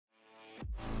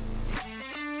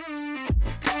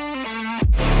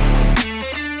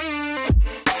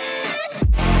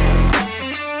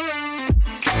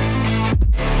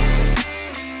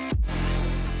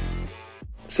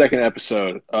second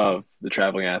episode of The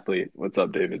Traveling Athlete. What's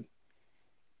up, David?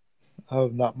 Oh,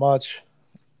 not much.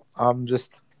 I'm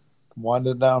just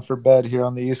winding down for bed here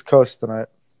on the East Coast tonight.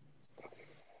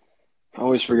 I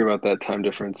always forget about that time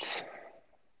difference.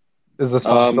 Is the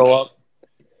sun Um, still up?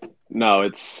 no,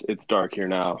 it's dark here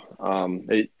now.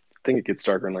 I think it gets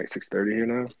darker in like 6:30 here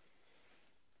now.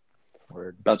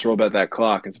 Word. About to roll back that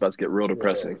clock. It's about to get real Yeah.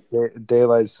 depressing.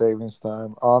 Daylight savings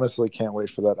time. Honestly, can't wait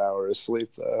for that hour of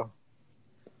sleep though.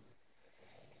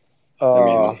 I Uh,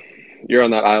 mean, you're on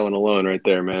that island alone right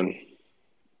there, man.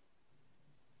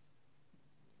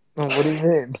 what do you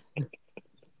mean?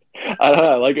 I don't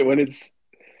know. I like it when it's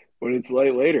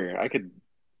light later. I don't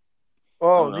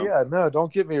Oh know. yeah, no,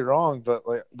 don't get me wrong, but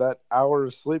like that hour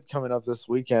of sleep coming up this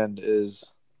weekend is,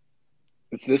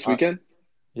 It's this uh, weekend.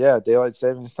 yeah, daylight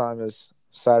savings time is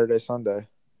Saturday, Sunday.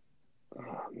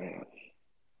 Oh man.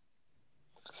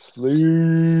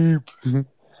 Sleep.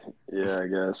 Yeah, I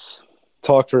guess.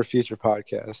 Talk for a future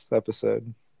podcast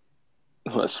episode.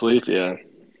 Sleep. Yeah.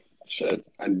 Shit.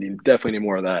 Definitely need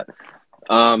more of that.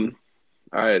 All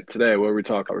right, today what are we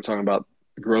talking? We're talking about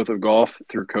the growth of golf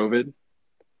through COVID.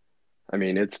 I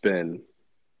mean, it's been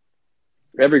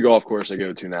every golf course I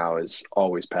go to now is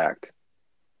always packed.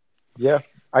 Yeah,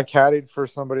 I caddied for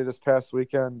somebody this past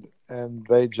weekend, and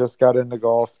they just got into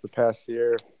golf the past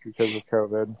year because of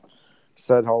COVID.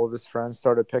 Said all of his friends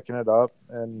started picking it up,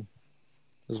 and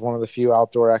it was one of the few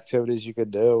outdoor activities you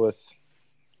could do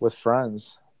with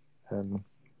friends and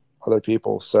other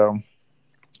people. So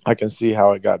I can see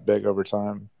how it got big over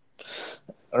time,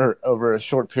 or over a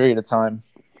short period of time.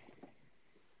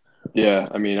 Yeah,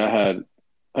 I mean, I had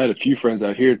a few friends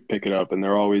out here pick it up, and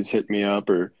they're always hitting me up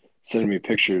or sending me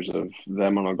pictures of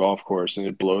them on a golf course, and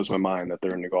it blows my mind that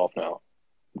they're into golf now.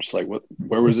 I'm just like, what?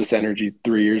 Where was this energy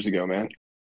 3 years ago, man?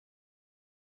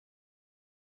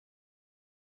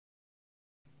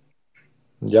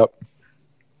 Yep.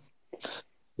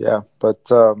 Yeah, but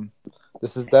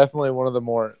this is definitely one of the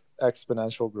more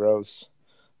exponential growths.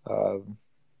 Um,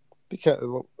 Because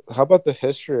how about the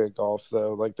history of golf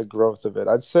though? Like the growth of it.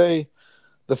 I'd say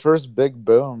the first big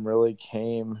boom really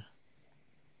came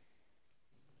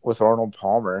with Arnold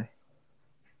Palmer.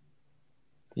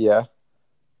 Yeah.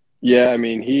 Yeah, I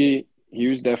mean, he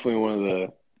was definitely one of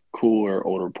the cooler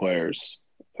older players.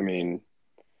 I mean,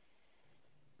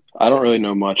 I don't really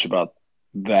know much about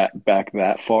that back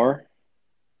that far,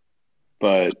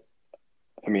 but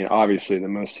I mean, obviously the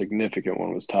most significant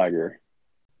one was Tiger.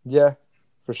 Yeah,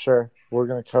 for sure. We're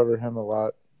gonna cover him a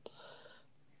lot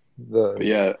But the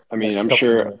yeah, I mean, next I'm couple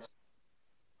sure minutes.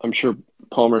 I'm sure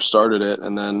Palmer started it,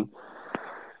 and then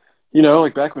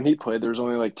like back when he played, there was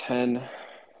only like ten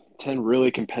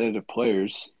really competitive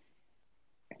players.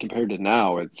 Compared to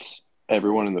now, it's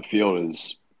everyone in the field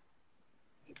is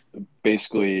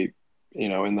basically,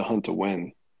 in the hunt to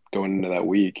win going into that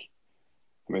week.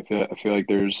 I mean, I feel like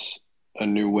a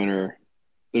new winner.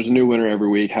 There's a new winner every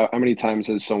week. How many times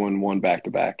has someone won back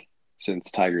to back since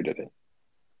Tiger did it?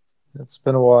 It's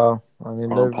been a while. I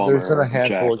mean, Arnold there's been a Palmer or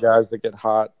handful Jack? of guys that get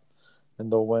hot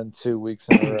and they'll win 2 weeks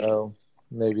in a row,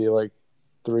 maybe like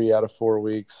 3 out of 4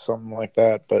 weeks, something like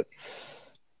that. But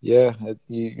yeah,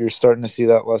 you're starting to see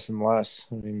that less and less.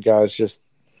 I mean, guys just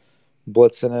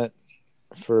blitzing it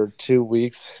for 2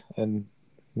 weeks and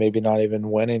maybe not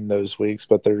even winning those weeks,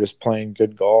 but they're just playing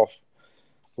good golf.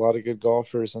 A lot of good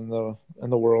golfers in the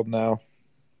world now.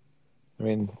 I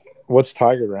mean, what's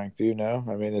Tiger ranked? Do you know?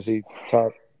 I mean, is he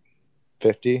top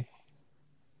 50?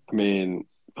 I mean,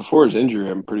 before his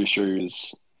injury, I'm pretty sure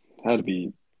had to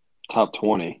be top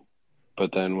 20.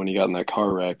 But then when he got in that car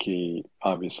wreck, he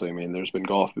obviously, I mean, there's been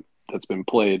golf that's been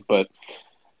played, but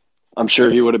I'm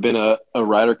sure he would have been a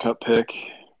Ryder Cup pick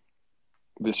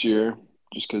this year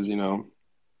just because,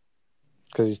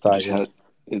 Because he's he just Tiger had and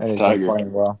it's he's been Tiger.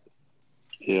 playing well.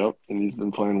 Yep. And he's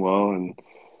been playing well. And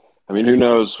I mean, who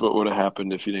knows what would have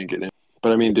happened if he didn't get in.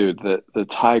 But I mean, dude, the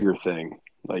Tiger thing,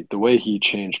 like the way he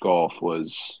changed golf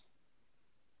was,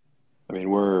 I mean,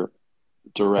 we're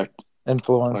direct, I don't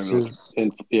know if, Influences.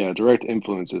 yeah, direct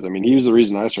influences. I mean, he was the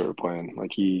reason I started playing.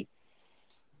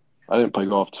 I didn't play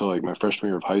golf till like my freshman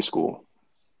year of high school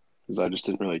because I just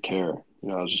didn't really care.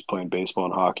 I was just playing baseball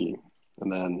and hockey.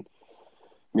 And then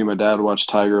me and my dad watched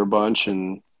Tiger a bunch,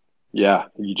 and yeah,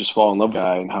 you just fall in love with the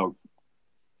guy and how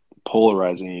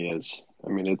polarizing he is. I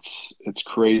mean, it's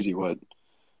crazy what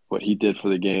he did for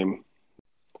the game,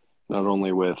 not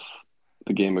only with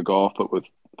the game of golf, but with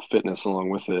fitness along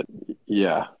with it.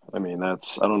 Yeah, I mean, I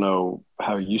don't know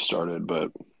how you started,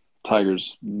 but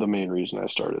Tiger's the main reason I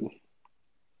started.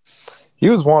 He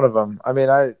was one of them. I mean,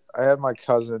 I had my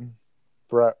cousin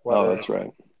Brett Oh, Weber. that's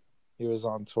right. He was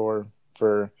on tour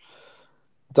for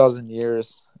dozen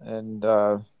years and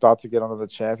about to get onto the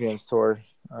Champions Tour,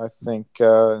 I think,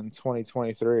 in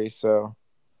 2023. So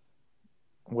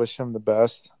wish him the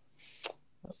best.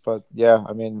 But yeah,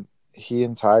 I mean, he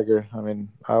and Tiger, I mean,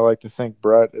 I like to think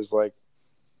Brett is like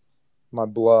my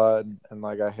blood, and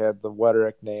like I had the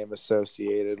Wederick name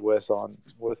associated with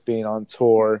being on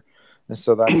tour, and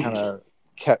so that kind of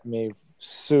kept me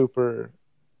super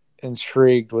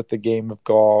intrigued with the game of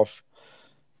golf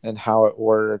and how it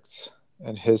worked,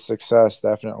 and his success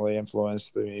definitely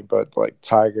influenced me. But like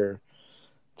Tiger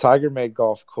made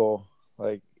golf cool.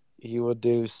 Like he would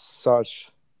do such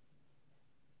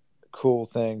cool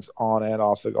things on and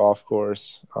off the golf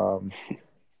course.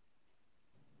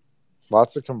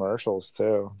 Lots of commercials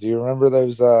too. Do you remember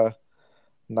those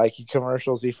Nike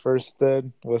commercials he first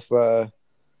did with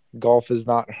 "Golf is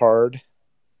not hard"?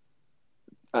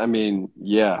 I mean,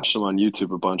 yeah, I watched them on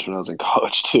YouTube a bunch when I was in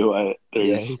college too.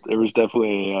 Yeah, There was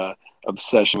definitely a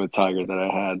obsession with Tiger that I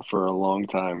had for a long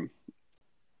time.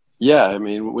 Yeah, I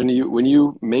mean, when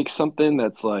you make something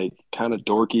that's like kind of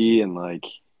dorky and like,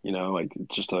 like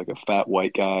it's just like a fat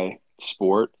white guy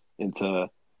sport into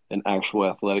an actual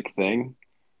athletic thing,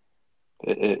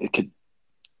 it could,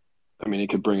 I mean, it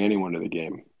could bring anyone to the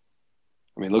game.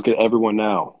 I mean, look at everyone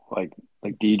now, like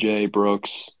DJ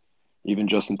Brooks, even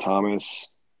Justin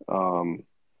Thomas, um,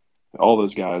 all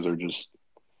those guys are just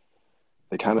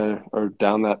they kind of are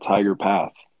down that Tiger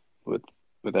path with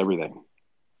everything.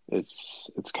 It's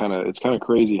kind of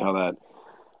crazy how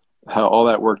all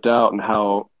that worked out and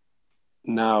how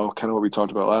now kind of what we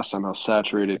talked about last time how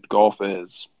saturated golf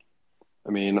is.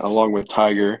 I mean, along with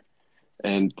Tiger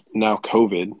and now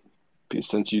COVID, because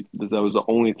since that was the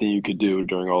only thing you could do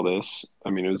during all this.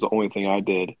 I mean, it was the only thing I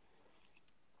did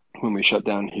when we shut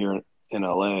down here in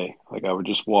LA. Like I would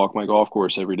just walk my golf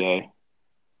course every day,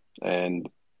 and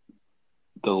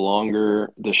the longer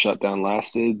the shutdown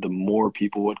lasted, the more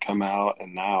people would come out.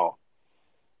 And now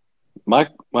my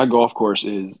golf course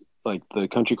is like the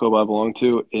country club I belong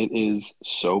to. It is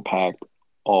so packed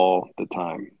all the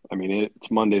time. I mean,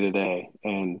 it's Monday today,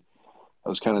 and I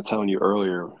was kind of telling you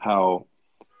earlier how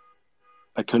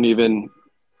I couldn't even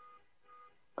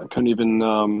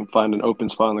find an open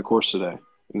spot on the course today,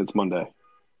 and it's Monday.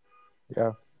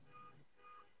 yeah.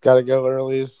 Got to go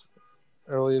early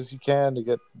as you can to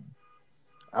get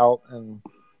out and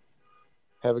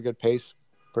have a good pace.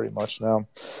 Pretty much now,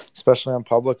 especially on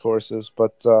public courses.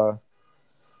 But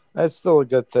it's still a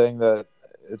good thing that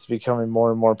it's becoming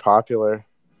more and more popular.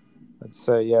 I'd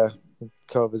say, yeah,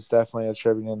 COVID's definitely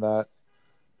attributing that.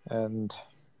 And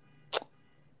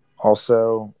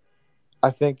also, I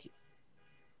think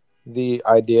the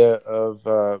idea of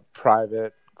a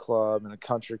private club and a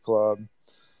country club,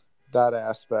 that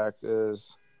aspect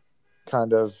is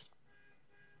kind of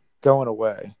going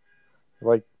away.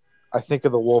 Like, I think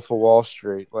of the Wolf of Wall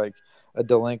Street, like a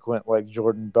delinquent like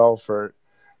Jordan Belfort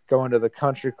going to the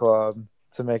country club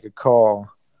to make a call,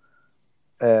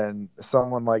 and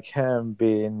someone like him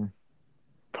being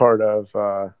part of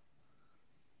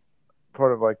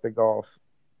like the golf,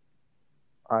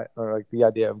 or like the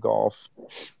idea of golf.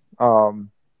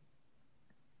 Um,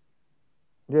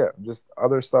 yeah, just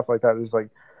other stuff like that. There's like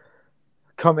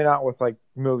coming out with like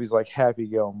movies like Happy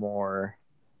Gilmore,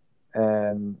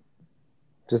 and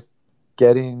just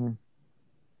getting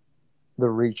the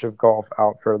reach of golf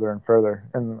out further and further.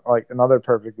 And like another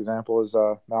perfect example is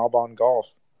Malbon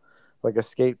Golf, like a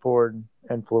skateboard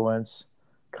influence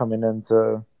coming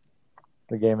into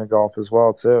the game of golf as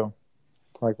well too.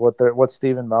 Like what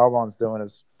Stephen Malbon's doing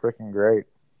is freaking great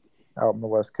out in the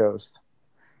West Coast.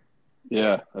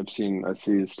 Yeah, I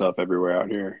see his stuff everywhere out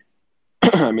here.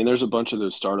 I mean, there's a bunch of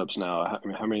those startups now. I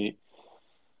mean, how many?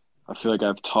 I feel like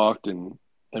I've talked and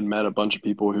met a bunch of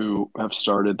people who have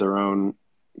started their own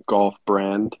golf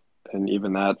brand, and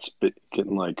even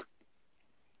getting like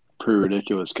pretty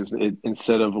ridiculous because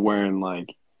instead of wearing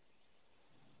like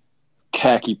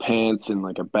khaki pants and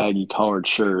like a baggy collared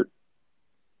shirt,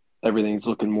 everything's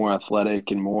looking more athletic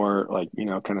and more like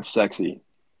kind of sexy,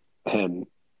 and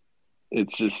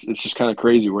it's just kind of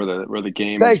crazy where the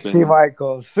game has Sexy, been.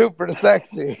 Michael. Super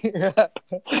sexy.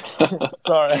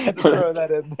 Sorry, I had to throw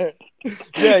that in there.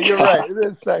 Yeah, you're right. It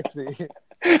is sexy.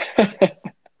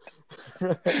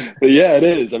 But yeah, it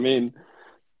is. I mean,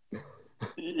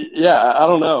 yeah, I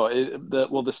don't know.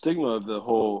 The stigma of the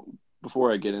whole,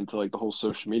 before I get into like the whole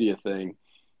social media thing,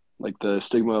 like the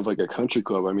stigma of like a country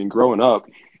club. I mean, growing up,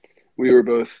 we were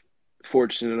both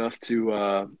fortunate enough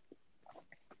to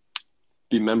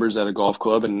be members at a golf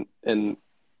club, and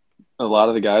a lot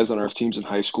of the guys on our teams in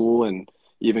high school and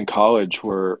even college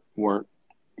weren't,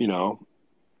 you know,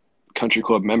 country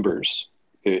club members.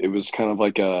 It was kind of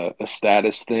like a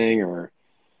status thing, or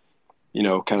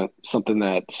kind of something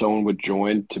that someone would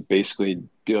join to basically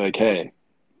be like, hey,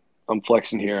 I'm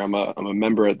flexing here. I'm a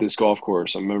member at this golf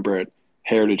course. I'm a member at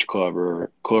Heritage Club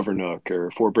or Clover Nook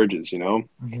or Four Bridges,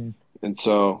 Mm-hmm. And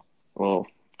so, well,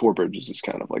 Four Bridges is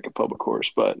kind of like a public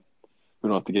course, but we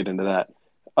don't have to get into that.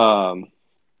 And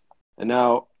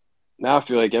now I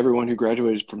feel like everyone who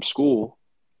graduated from school,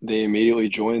 they immediately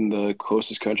join the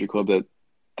closest country club that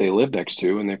they live next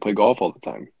to, and they play golf all the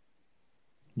time.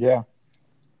 Yeah.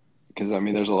 Because I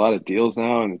mean, there's a lot of deals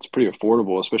now, and it's pretty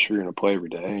affordable, especially if you're going to play every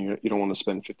day. And you don't want to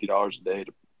spend $50 a day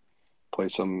to play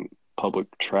some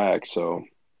public track, so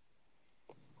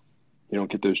you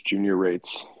don't get those junior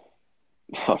rates.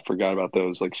 I forgot about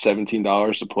those, like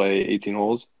 $17 to play 18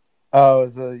 holes. Oh,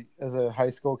 as a high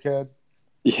school kid.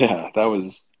 Yeah, that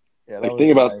was Yeah, that like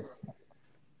was nice.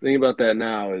 thing about that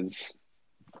now is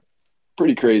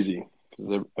pretty crazy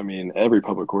because I mean every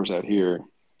public course out here,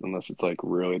 unless it's like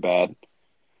really bad,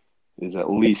 is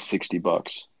at least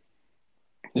 $60.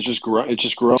 It's just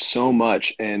grown so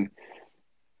much, and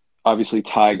obviously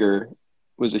Tiger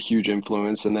was a huge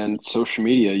influence, and then social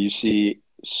media. You see,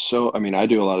 I mean, I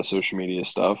do a lot of social media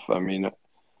stuff. I mean,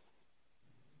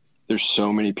 there's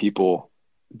so many people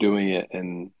doing it,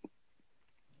 and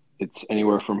it's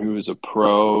anywhere from who is a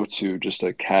pro to just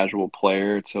a casual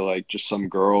player to like just some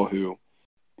girl who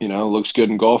looks good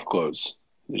in golf clothes.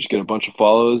 You just get a bunch of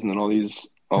follows, and then all these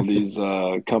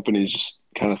companies just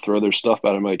kind of throw their stuff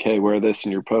at them like, "Hey, wear this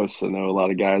in your posts." I know a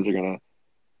lot of guys are gonna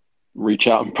reach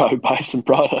out and probably buy some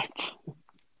products.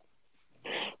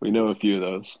 We know a few of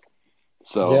those.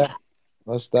 So, Yeah,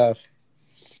 most stuff.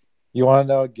 You want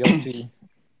to know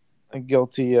a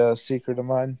guilty secret of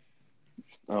mine?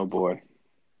 oh boy,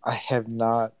 I have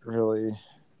not really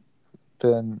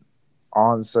been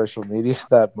on social media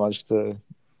that much to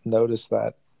notice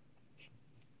that.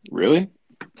 really?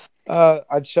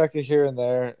 I check it here and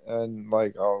there, and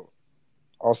like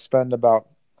I'll spend about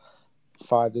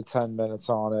 5 to 10 minutes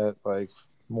on it, like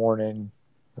morning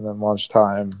and then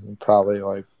lunchtime, and probably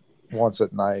like once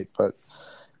at night. But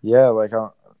yeah, like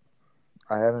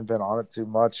I haven't been on it too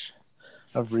much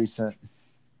of recent.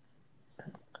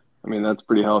 I mean, that's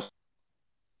pretty healthy.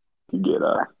 You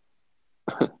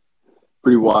get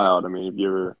pretty wild. I mean, if you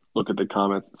ever look at the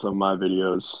comments in some of my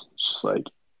videos, it's just like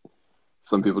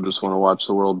some people just want to watch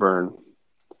the world burn.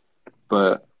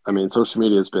 But I mean, social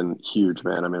media has been huge,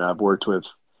 man. I mean, I've worked with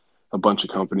a bunch of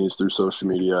companies through social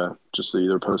media, just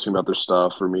either posting about their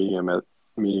stuff or meeting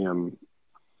them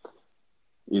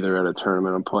either at a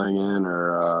tournament I'm playing in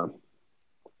or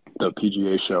the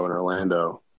PGA show in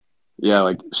Orlando. Yeah,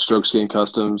 like Strokes Gain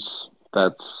Customs.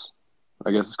 That's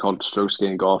I guess it's called Strokes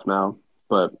Gain Golf now,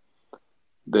 but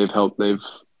they've helped.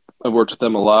 I've worked with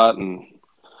them a lot, and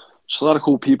just a lot of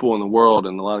cool people in the world,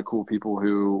 and a lot of cool people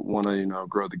who want to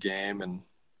grow the game. And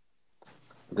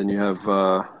then you have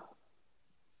I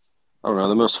don't know,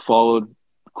 the most followed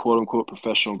quote unquote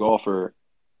professional golfer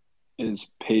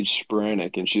is Paige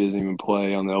Spiranac, and she doesn't even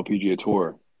play on the LPGA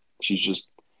tour. She's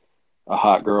just a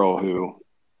hot girl who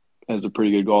has a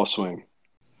pretty good golf swing.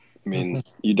 I mean,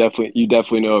 you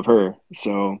definitely know of her.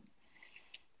 So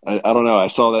I don't know. I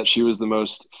saw that she was the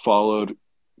most followed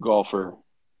golfer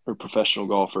or professional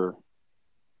golfer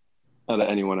out of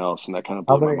anyone else, and that kind of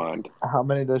How blew my many? mind. How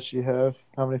many does she have?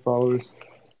 How many followers?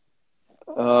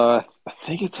 I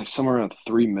think it's like somewhere around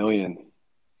 3 million.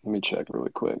 Let me check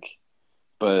really quick.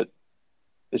 But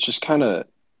it's just kind of,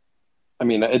 I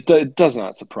mean, it does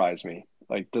not surprise me.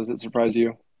 Like, does it surprise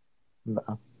you?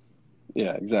 No.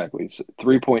 Yeah, exactly. It's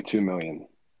 3.2 million.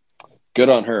 Good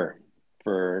on her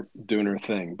for doing her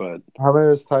thing. But How many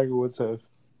does Tiger Woods have?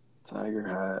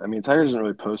 I mean, Tiger doesn't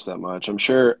really post that much. I'm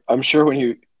sure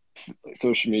when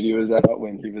social media was out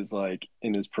when he was like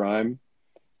in his prime.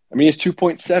 I mean, he has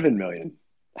 2.7 million.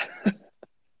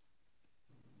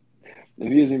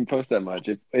 And he doesn't even post that much.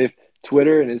 If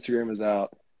Twitter and Instagram was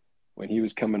out when he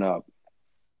was coming up,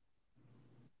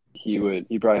 he'd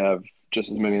probably have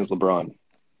just as many as LeBron.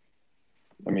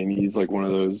 I mean, he's like one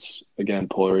of those again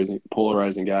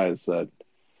polarizing guys that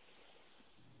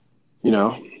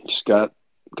just got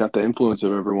the influence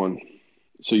of everyone.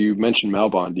 So you mentioned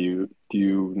Malbon. Do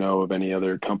you know of any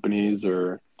other companies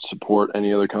or support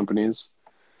any other companies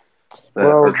that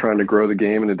are Well, trying to grow the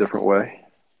game in a different way?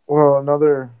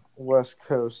 another West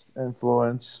Coast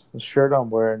influence. The shirt I'm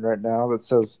wearing right now that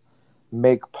says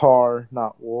 "Make par,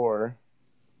 not war."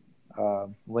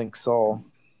 Link Soul.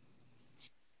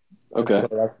 And Okay.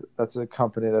 so that's a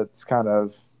company that's kind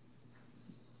of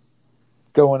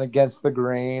going against the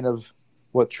grain of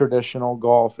what traditional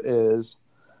golf is.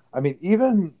 I mean,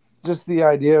 even just the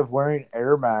idea of wearing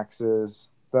Air Maxes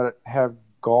that have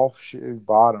golf shoe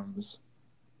bottoms,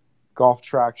 golf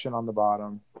traction on the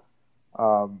bottom.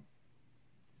 Um,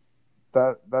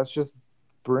 that's just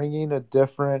bringing a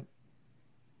different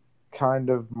kind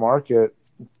of market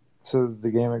to the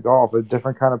game of golf, a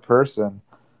different kind of person,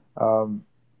 um,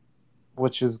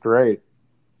 which is great.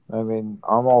 I mean,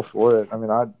 I'm all for it. I mean,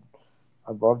 I'd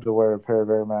love to wear a pair of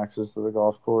Air Maxes to the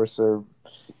golf course, and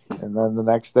then the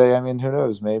next day, I mean, who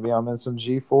knows? Maybe I'm in some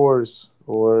G4s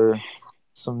or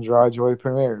some Dry Joy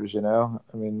Premieres.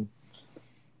 I mean,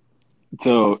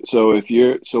 So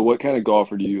what kind of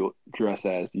golfer do you dress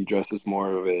as? Do you dress as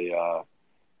more of a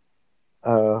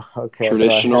okay,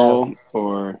 so I have traditional,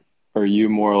 or are you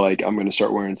more like I'm going to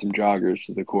start wearing some joggers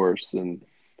to the course and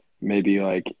maybe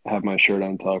like have my shirt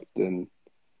untucked and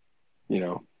you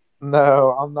know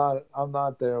no, I'm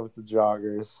not there with the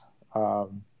joggers.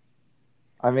 Um,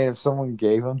 I mean, if someone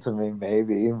gave them to me,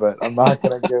 maybe, but I'm not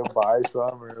gonna go buy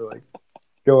some or like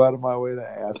go out of my way to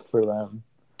ask for them.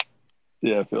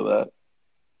 yeah, I feel that.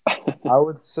 I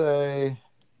would say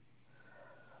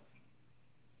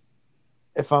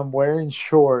if I'm wearing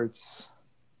shorts,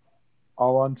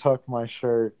 I'll untuck my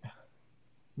shirt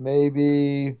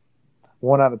maybe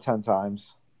 1 out of 10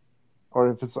 times. Or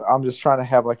if it's I'm just trying to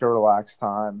have like a relaxed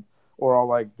time, or I'll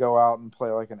like go out and play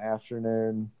like an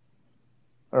afternoon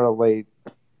or a late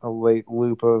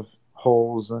loop of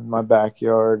holes in my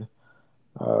backyard.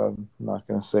 I'm not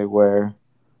gonna say where,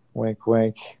 wink,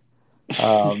 wink.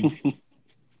 Um,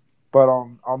 but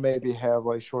I'll maybe have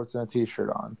like shorts and a t-shirt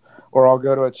on, or I'll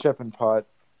go to a chip and putt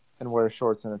and wear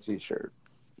shorts and a t-shirt.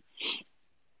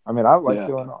 I mean, I like Yeah.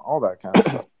 doing all that kind of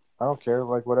stuff. I don't care,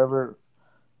 like whatever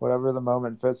the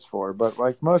moment fits for. But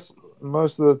like most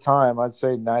of the time, I'd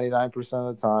say 99%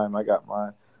 of the time, I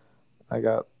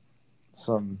got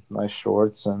some nice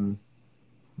shorts and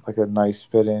like a nice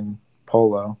fitting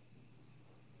polo.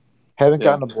 Haven't Yeah.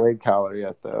 gotten a blade collar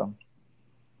yet though.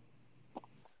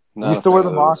 Not a Used to wear fan the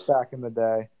of mocks those. back in the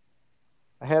day.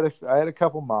 I had a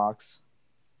couple mocks.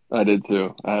 I did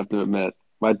too. I have to admit,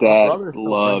 my My dad brother still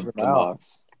brings loved them the out.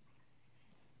 mocks.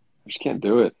 I just can't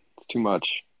do it. It's too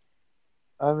much.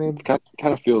 I It mean,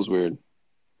 kind of feels weird.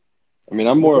 I mean,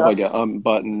 I'm they more of got like a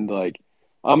unbuttoned, like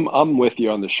I'm with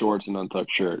you on the shorts and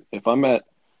untucked shirt. If I'm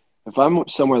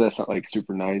somewhere that's not like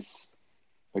super nice,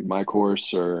 like my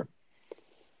course or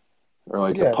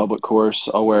like a yeah, public course,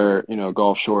 I'll wear,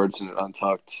 golf shorts and an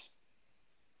untucked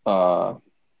uh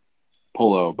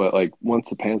polo. But like once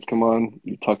the pants come on,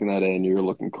 you're tucking that in, you're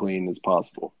looking clean as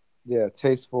possible. yeah,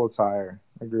 tasteful attire.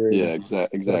 Yeah, Agreed.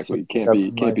 exactly. You can't Got be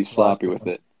some can't be nice smart sloppy with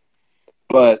it.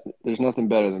 But there's nothing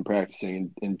better than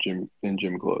practicing in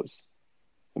gym clothes,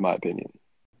 in my opinion.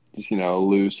 Just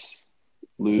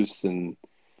loose and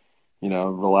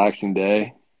relaxing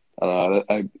day.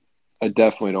 I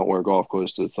definitely don't wear golf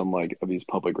clothes to some like of these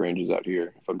public ranges out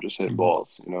here if I'm just hitting Mhm.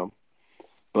 balls.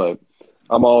 But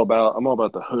I'm all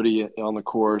about the hoodie on the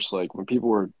course. Like when people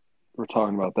were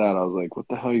talking about that, I was like, what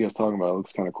the hell are you guys talking about? It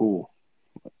looks kind of cool.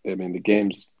 I mean, the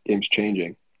game's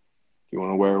changing. You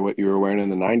want to wear what you were wearing in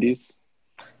the 90s?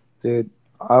 Dude,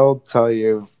 I'll tell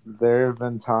you, there have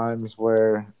been times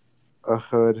where a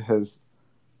hood has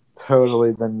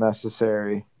totally been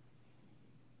necessary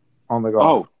on the golf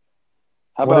Oh, course.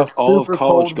 how When about it's all of super cold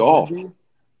college and golf? windy,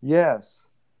 yes,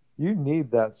 you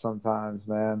need that sometimes,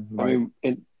 man. I Like mean,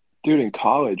 dude, in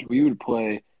college, we were it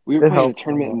playing a helps so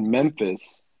tournament much. in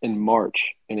Memphis in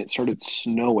March, and it started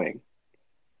snowing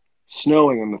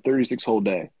on the 36 hole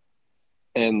day.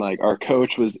 And like our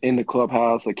coach was in the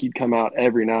clubhouse, like he'd come out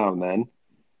every now and then,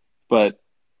 but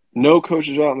no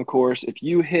coaches out on the course. If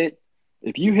you hit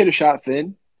a shot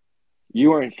thin,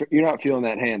 you're not feeling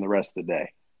that hand the rest of the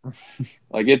day.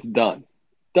 Like it's done,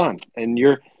 and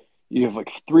you have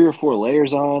like 3 or 4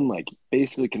 layers on. Like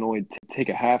basically can only take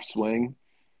a half swing.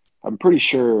 I'm pretty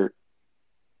sure.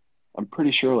 I'm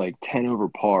pretty sure like 10 over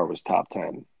par was top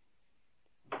 10.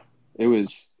 It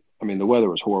was. I mean, the weather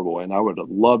was horrible, and I would have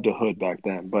loved a hood back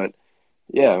then. But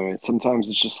yeah, I mean, sometimes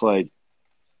it's just like,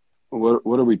 what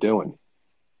are we doing?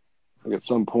 Like at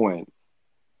some point,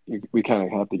 we kind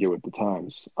of have to get with the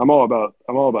times. I'm all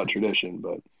about tradition,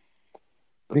 but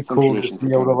Be some cool to just traditions are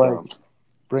be able kind to of like dumb.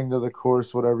 bring to the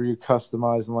course whatever you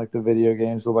customize in like the video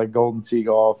games, so like Golden Tee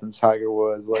Golf and Tiger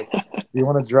Woods. Like, you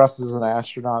want to dress as an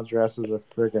astronaut, dress as a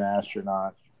freaking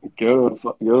astronaut. Go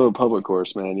to a public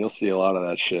course, man. You'll see a lot of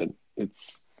that shit.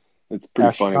 It's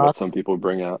pretty funny what some Astronauts. people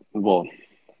bring out. Well,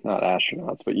 not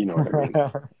astronauts, but you know what I mean.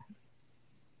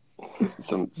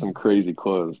 Some crazy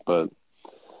clothes, but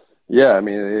yeah, I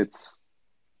mean it's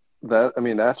that. I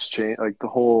mean that's changed. Like the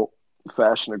whole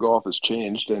fashion of golf has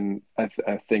changed, and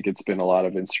I think it's been a lot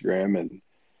of Instagram and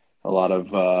a lot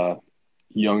of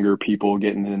younger people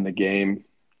getting in the game.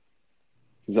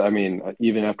 Because I mean,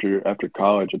 even after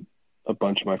college, a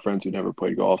bunch of my friends who never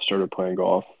played golf started playing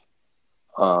golf,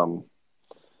 um,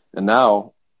 and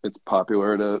now it's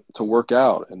popular to work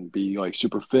out and be like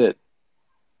super fit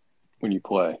when you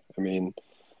play. I mean,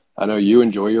 I know you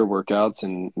enjoy your workouts,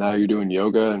 and now you're doing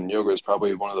yoga, and yoga is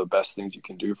probably one of the best things you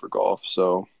can do for golf.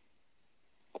 So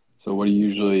what do you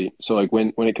usually? So like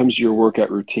when it comes to your workout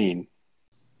routine,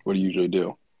 what do you usually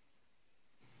do?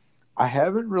 I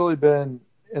haven't really been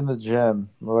in the gym.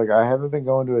 Like I haven't been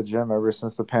going to a gym ever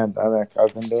since the pandemic.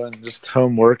 I've been doing just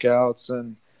home workouts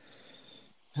and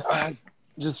uh,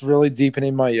 just really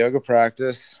deepening my yoga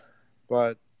practice.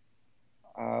 But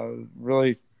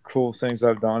really cool things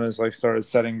I've done is like started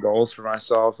setting goals for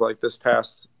myself. Like this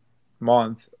past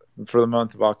month, for the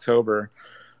month of October,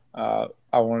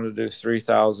 I wanted to do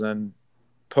 3,000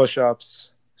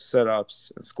 push-ups,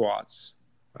 sit-ups, and squats.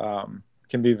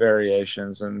 Can be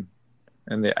variations in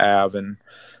the ab and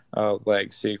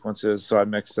leg sequences, so I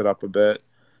mixed it up a bit.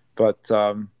 But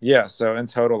yeah, so in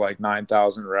total, like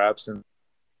 9,000 reps, and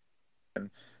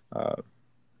uh,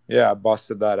 yeah, I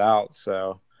busted that out.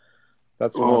 So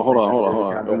that's Oh, one hold thing on, I hold on, did to hold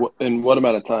on. kind of In what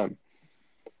amount of time?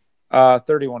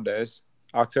 31 days,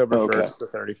 October Oh, okay. 1st to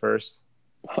 31st.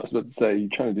 I was about to say, you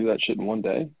trying to do that shit in one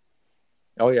day?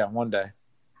 Oh yeah, one day.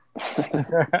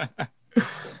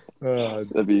 uh,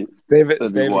 That'd be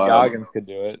that'd be David wild. Goggins could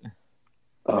do it,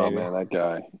 Oh maybe. man, that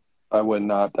guy. I would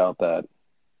not doubt that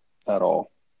at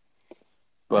all.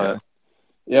 Yeah, But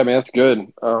yeah, man, that's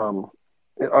good.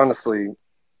 Honestly,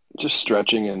 just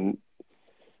stretching and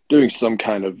doing some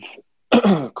kind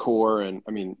of core and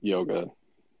I mean yoga.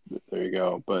 There you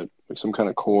go. But some kind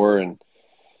of core and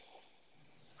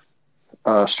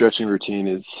stretching routine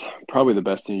is probably the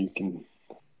best thing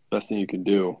you can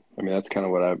do. I mean, that's kind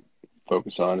of what I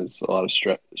focus on is a lot of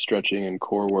stretching and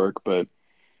core work. But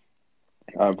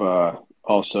I've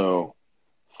also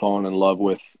fallen in love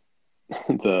with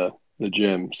the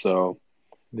gym, so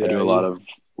I yeah, do a lot of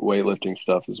weightlifting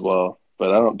stuff as well. But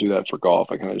I don't do that for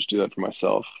golf. I kind of just do that for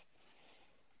myself.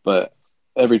 But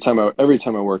every time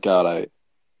I work out, I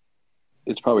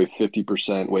it's probably 50%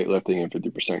 weightlifting and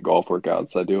 50% golf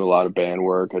workouts. I do a lot of band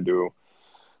work. I do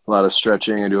a lot of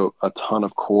stretching. I do a ton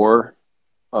of core.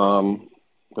 Um,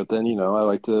 but then I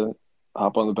like to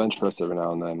hop on the bench press every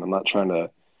now and then. I'm not trying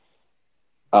to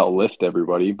outlift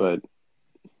everybody, but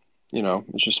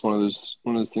it's just one of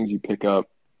those things you pick up,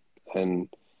 and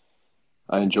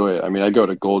I enjoy it. I mean, I go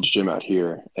to Gold's Gym out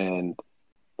here, and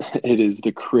it is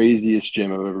the craziest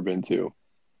gym I've ever been to.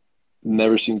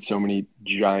 Never seen so many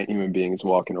giant human beings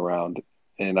walking around,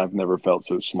 and I've never felt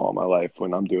so small in my life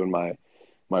when I'm doing my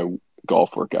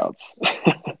golf workouts.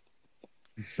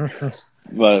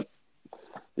 But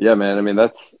yeah, man, I mean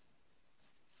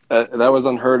that was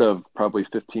unheard of probably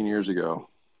 15 years ago.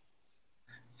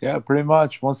 yeah, pretty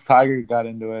much. Once Tiger got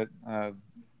into it,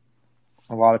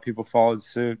 a lot of people followed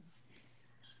suit,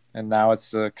 and now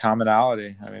it's a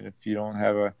commonality. I mean, if you don't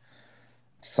have a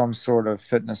some sort of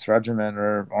fitness regimen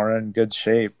or are in good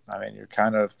shape, I mean, you're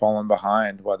kind of falling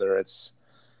behind, whether it's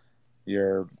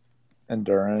your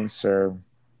endurance or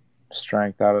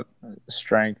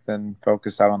strength and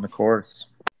focus out on the course.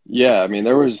 Yeah, I mean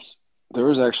there was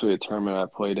actually a tournament I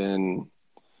played in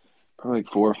probably like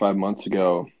 4 or 5 months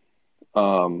ago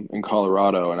in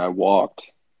Colorado, and I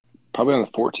walked probably on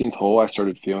the 14th hole. I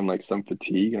started feeling like some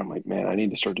fatigue, and I'm like, man, I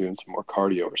need to start doing some more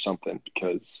cardio or something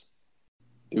because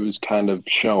it was kind of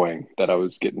showing that I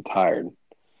was getting tired.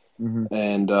 Mm-hmm.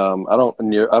 And I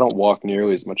don't walk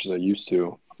nearly as much as I used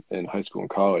to in high school and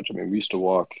college. I mean, we used to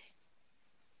walk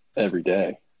every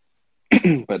day,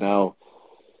 but now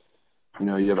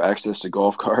you have access to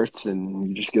golf carts, and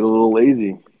you just get a little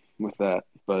lazy with that.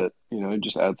 But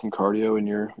just add some cardio in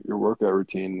your workout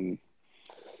routine, and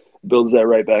builds that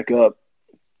right back up.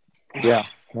 Yeah,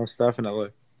 most definitely.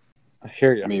 I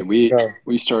hear you. I mean, So,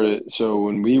 we started so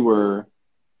when we were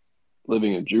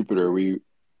living in Jupiter, we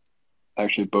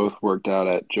actually both worked out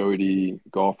at Joey D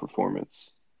Golf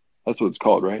Performance. That's what it's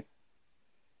called, right?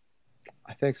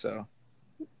 I think so.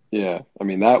 Yeah. I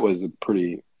mean, that was a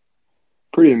pretty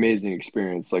amazing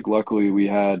experience. Like, luckily, we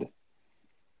had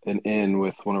an in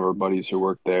with one of our buddies who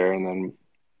worked there, and then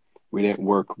we didn't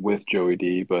work with Joey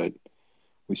D, but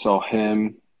we saw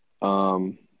him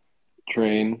um,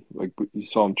 train. Like, you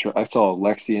saw him. I saw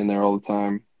Lexi in there all the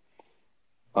time.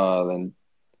 Then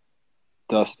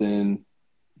Dustin,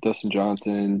 Dustin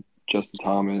Johnson, Justin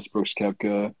Thomas, Brooks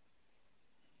Koepka.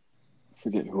 I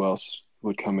forget who else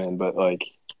would come in, but like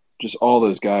just all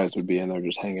those guys would be in there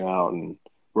just hanging out, and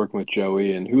working with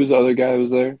Joey, and who was the other guy that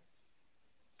was there?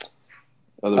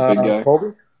 Other big guy?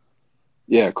 Colby.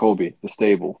 Yeah, Colby, the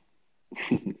stable.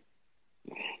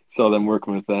 Saw them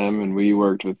working with them, and we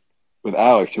worked with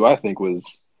Alex, who I think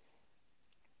was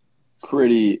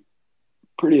pretty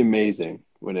pretty amazing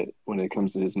when it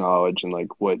comes to his knowledge and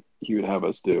like what he would have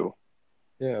us do.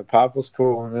 Yeah, Pop was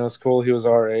cool. I mean, it was cool. He was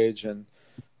our age, and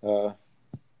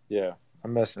yeah, I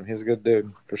miss him. He's a good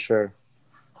dude for sure.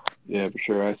 Yeah, for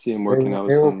sure. I see him working Maybe, out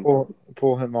with maybe we'll some.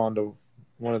 pull him onto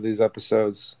one of these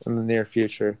episodes in the near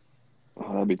future.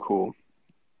 Oh, that'd be cool.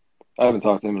 I haven't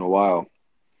talked to him in a while.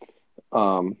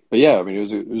 But yeah, I mean,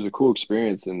 it was a cool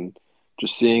experience, and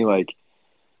just seeing like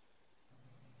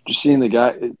just seeing the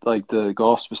guy like the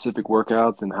golf specific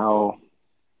workouts and how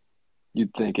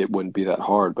you'd think it wouldn't be that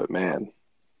hard, but man,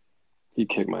 he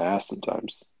kicked my ass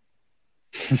sometimes.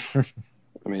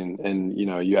 I mean, and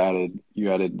you added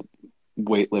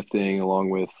weightlifting along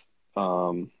with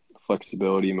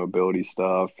flexibility, mobility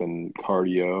stuff, and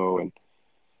cardio, and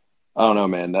I don't know,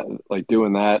 man. That like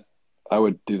doing that, I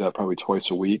would do that probably twice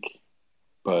a week,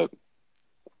 but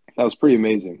that was pretty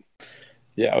amazing.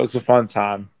 Yeah, it was a fun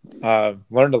time.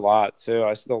 Learned a lot too.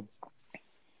 I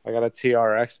got a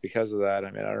TRX because of that.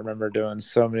 I mean, I remember doing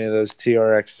so many of those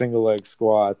TRX single leg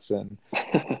squats and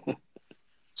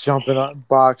jumping on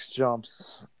box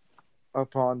jumps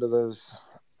up onto those.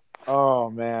 Oh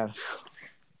man,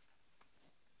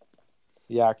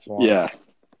 yacked once, Yeah,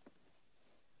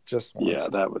 just yeah, once.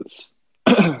 that was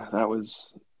that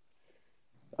was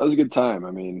a good time.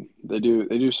 I mean, they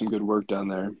do some good work down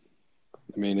there.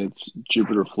 I mean, it's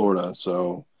Jupiter, Florida,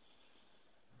 so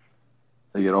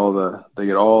they get all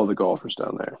the golfers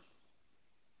down there.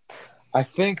 I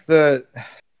think that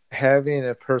having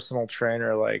a personal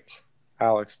trainer like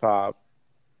Alex Pop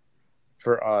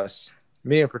for us,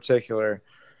 me in particular,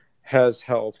 has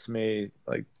helped me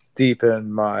like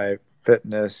deepen my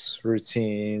fitness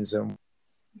routines and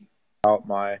out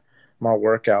my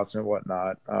workouts and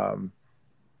whatnot.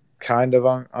 Kind of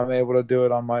I'm able to do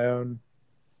it on my own,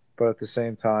 but at the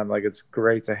same time, like it's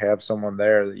great to have someone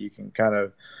there that you can kind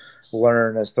of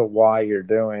learn as to why you're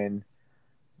doing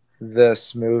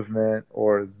this movement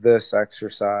or this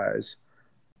exercise,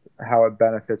 how it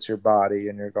benefits your body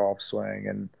and your golf swing,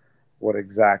 and what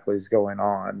exactly is going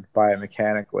on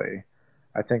biomechanically.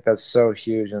 I think that's so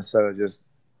huge instead of just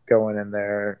going in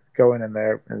there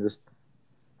and just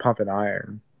pumping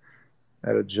iron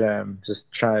at a gym,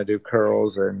 just trying to do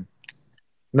curls. And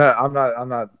no, I'm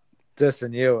not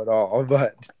dissing you at all,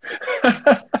 but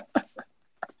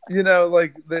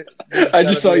like there's I got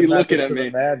just to saw be a you looking method at to the me.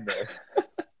 madness.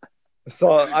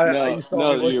 So you No, saw me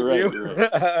no, look you're at right. you, You're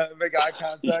right. make eye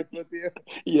contact with you.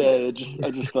 Yeah,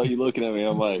 I just felt you looking at me.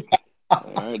 I'm like,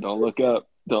 all right, don't look up.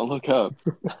 Don't look up.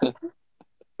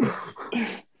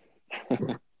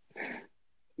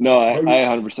 No, I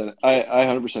 100% I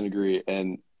 100% agree.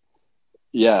 And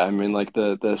yeah, I mean like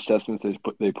the assessments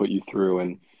they put you through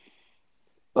and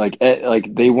like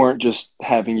they weren't just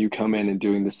having you come in and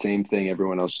doing the same thing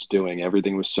everyone else is doing.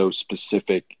 Everything was so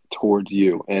specific towards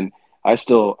you. And I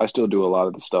still do a lot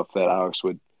of the stuff that Alex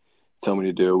would tell me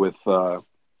to do with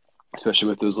especially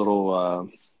with those little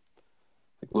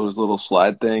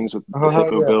slide things with the hip Oh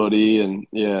yeah, mobility and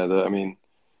yeah, I mean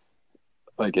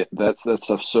like that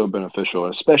stuff's so beneficial,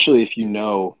 especially if you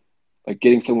know like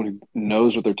getting someone who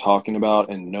knows what they're talking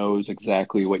about and knows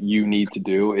exactly what you need to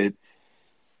do.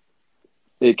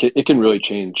 It can really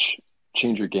change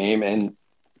your game and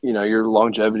your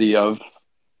longevity of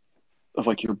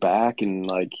like your back and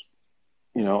like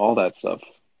all that stuff.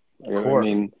 of I course.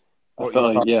 mean, I What you felt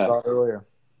like talked yeah, about earlier.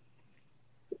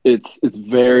 it's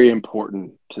very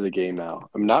important to the game now.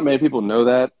 I mean, not many people know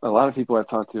that. A lot of people I've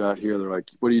talked to out here, they're like,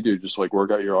 "What do you do? Just like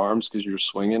work out your arms because you're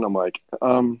swinging?" I'm like,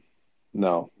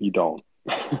 no, you don't.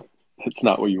 It's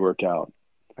not what you work out.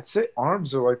 I'd say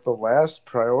arms are like the last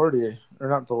priority, or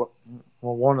not the well,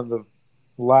 one of the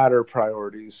latter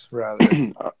priorities rather.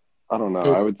 I don't know.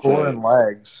 I It's would core say and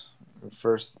legs.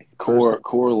 First.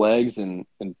 core legs and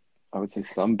I would say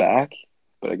some back,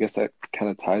 but I guess that kind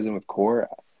of ties in with core.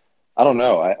 I don't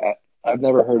know. I've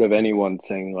never heard of anyone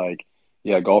saying like,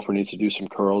 yeah, golfer needs to do some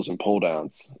curls and pull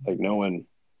downs. Like no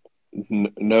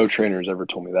trainers ever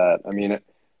told me that. I mean,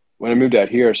 when I moved out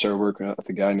here, I started working with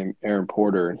a guy named Aaron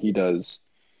Porter, and he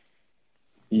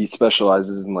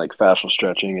specializes in like fascial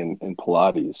stretching and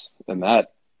Pilates, and that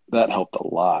helped a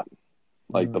lot.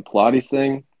 Like the Mm. Pilates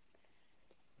thing,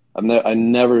 I've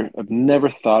never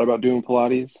thought about doing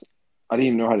Pilates. I didn't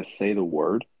even know how to say the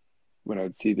word when I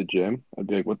would see the gym. I'd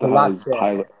be like, "What the hell is Pilates.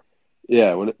 pilot?"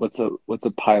 Yeah, what's a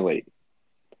pilate?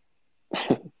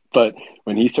 But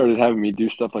when he started having me do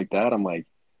stuff like that, I'm like,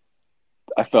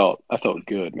 I felt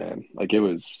good, man. Like it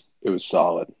was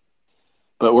solid.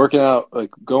 But working out, like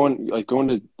going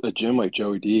to a gym like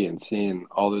Joey D and seeing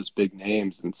all those big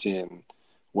names and seeing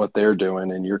what they're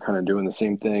doing, and you're kind of doing the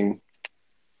same thing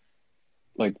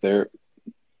like they're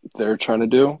trying to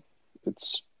do.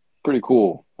 It's pretty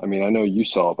cool. I mean, I know you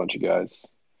saw a bunch of guys.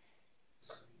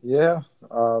 Yeah,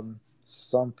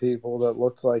 some people that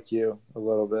looked like you a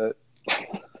little bit.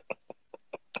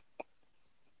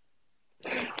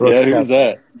 Brooks Yeah, who's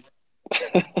Koepka.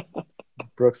 that?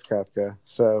 Brooks Koepka.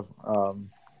 So,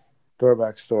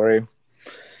 throwback story.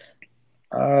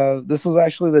 This was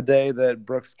actually the day that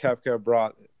Brooks Koepka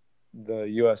brought the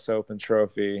U.S. Open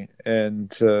trophy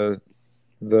into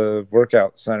the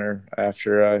workout center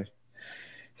after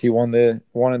he won in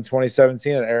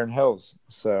 2017 at Erin Hills.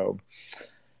 So,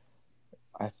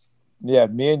 yeah,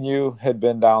 me and you had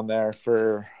been down there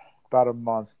for about a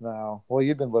month now. Well,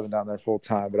 you've been living down there full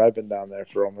time, but I've been down there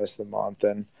for almost a month,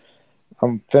 and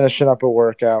I'm finishing up a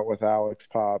workout with Alex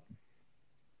Pop,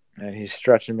 and he's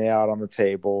stretching me out on the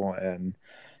table, and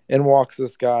in walks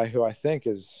this guy who I think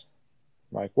is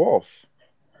Mike Wolf,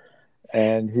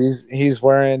 and he's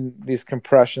wearing these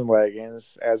compression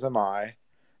leggings, as am I.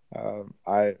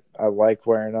 I like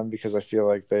wearing them because I feel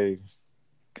like they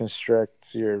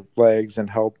constrict your legs and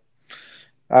help.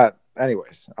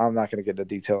 Anyways, I'm not going to get into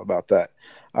detail about that.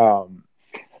 Um,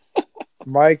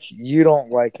 Mike, you don't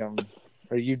like him,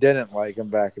 or you didn't like him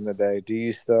back in the day. Do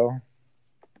you still?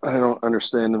 I don't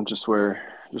understand them. Just wear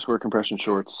compression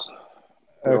shorts.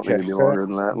 They don't need Okay, to be longer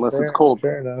than that unless it's fair, cold.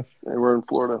 fair enough. And we're in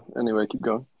Florida. Anyway, keep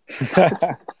going.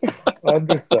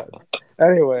 Understood.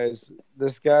 Anyways,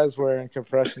 this guy's wearing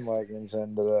compression leggings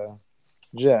into the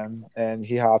gym, and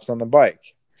he hops on the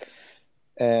bike.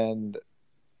 And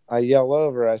I yell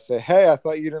over. I say, "Hey, I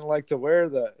thought you didn't like to wear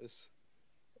those."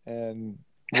 And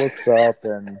looks up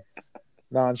and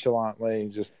nonchalantly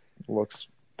just looks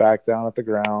back down at the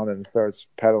ground and starts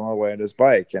pedaling away on his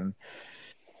bike. And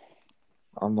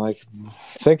I'm like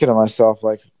thinking to myself,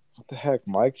 like, what the heck?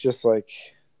 Mike just like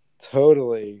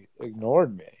totally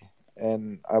ignored me.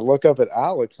 And I look up at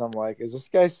Alex. I'm like, is this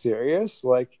guy serious?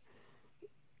 Like,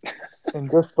 in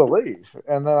disbelief.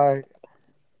 And then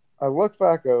I look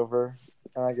back over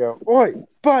and I go, "Oi,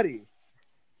 buddy,"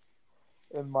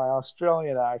 in my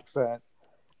Australian accent.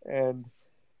 And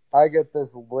I get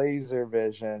this laser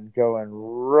vision going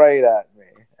right at me.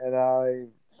 And I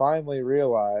finally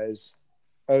realize,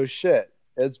 oh shit,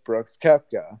 it's Brooks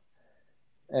Koepka.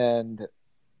 And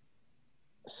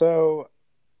so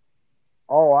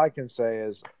all I can say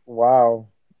is, wow,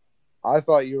 I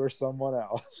thought you were someone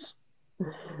else.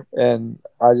 And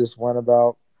I just went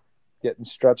about getting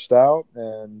stretched out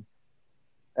and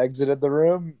exited the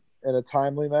room in a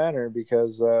timely manner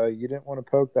because you didn't want to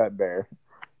poke that bear,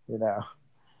 you know.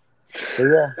 But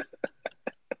yeah,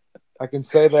 I can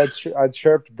say that I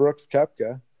chirped Brooks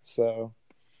Koepka, so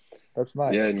that's Yeah,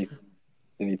 nice.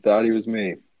 and you thought he was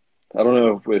me. I don't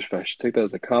know if I should take that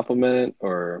as a compliment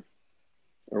or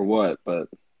what, but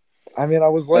I mean, I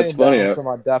was that's laying funny. down, so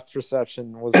my depth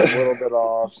perception was a little bit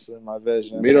off, so my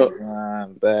vision We don't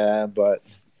was bad. But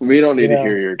we don't you need to know,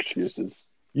 hear your excuses.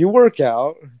 you work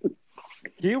out,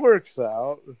 he works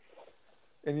out,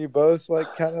 and you both like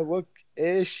kind of look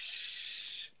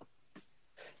ish,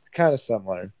 kind of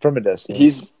similar from a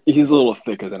distance. He's a little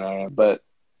thicker than I am, but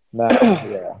Now,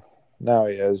 yeah, now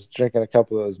he is drinking a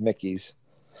couple of those Mickeys.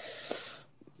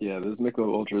 yeah, those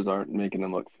Michelob Ultras aren't making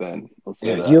him look thin. Let's say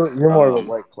Yeah, that. you're more of a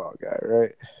White Claw guy,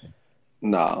 right?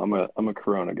 Nah, I'm a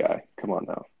Corona guy. Come on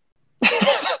now.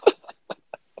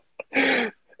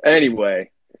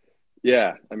 Anyway,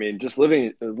 yeah, I mean, just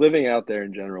living out there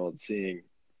in general and seeing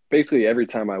basically every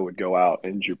time I would go out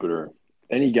in Jupiter,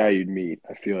 any guy you'd meet,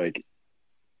 I feel like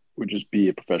would just be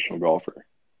a professional golfer.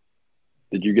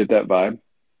 Did you get that vibe?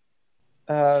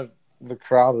 Uh, the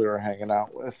crowd we were hanging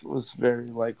out with was very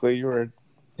likely you're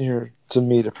to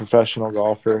meet a professional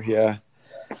golfer. Yeah.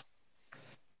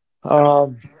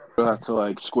 Um, Go out to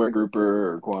like Square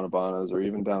Grouper or Guanabanas or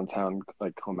even downtown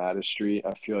like Clematis Street.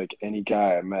 I feel like any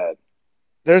guy I met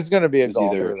there's gonna be a was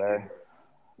golfer either there.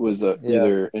 was Yeah.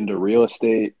 either into real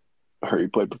estate or he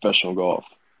played professional golf.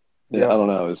 Yeah, I Yep. don't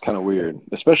know. It's kind of weird,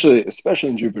 especially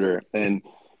in Jupiter. And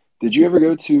did you ever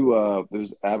go to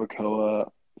those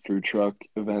Abacoa food truck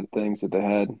event things that they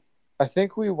had? I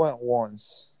think we went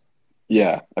once.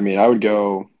 Yeah, I mean, I would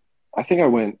go. I think I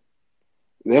went.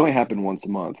 They only happen once a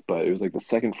month, but it was like the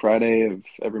second Friday of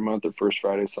every month or first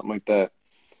Friday, something like that.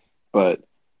 But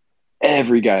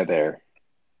every guy there,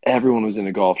 everyone was in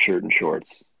a golf shirt and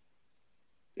shorts.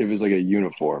 It was like a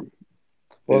uniform,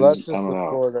 Well, and that's I just don't the know.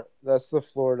 Florida. That's the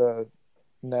Florida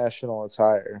national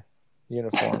attire.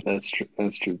 uniform That's true.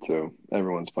 That's true too.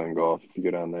 Everyone's playing golf if you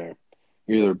go down there.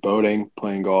 You're either boating,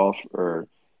 playing golf, or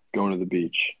going to the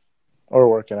beach. or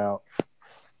working out.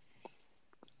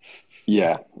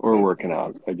 Yeah, or working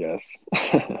out, I guess.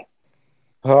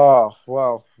 Oh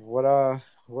well, what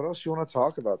else you want to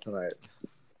talk about tonight?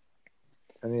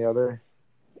 Any other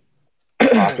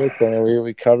topics? I mean,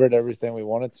 we covered everything we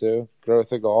wanted to.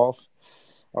 Growth of golf,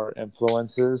 our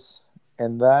influences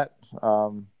in that,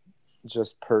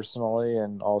 just personally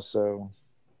and also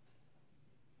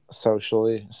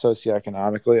socially,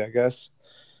 socioeconomically, I guess.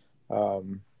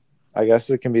 Um, I guess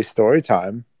it can be story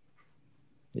time.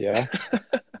 Yeah,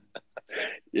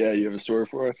 Yeah, you have a story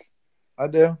for us? I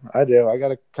do. I do. I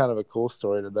got a kind of a cool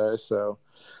story today. So,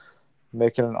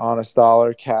 making an honest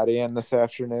dollar caddying this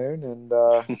afternoon, and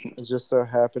it just so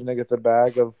happened to get the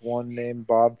bag of one named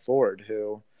Bob Ford,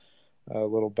 who a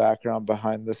little background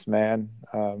behind this man.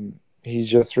 He's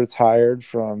just retired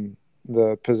from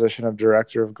the position of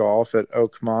director of golf at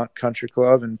Oakmont Country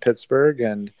Club in Pittsburgh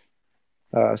and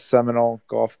Seminole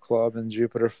Golf Club in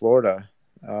Jupiter, Florida.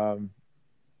 Um,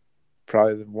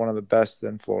 Probably one of the best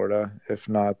in Florida, if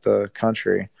not the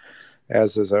country,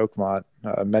 as is Oakmont.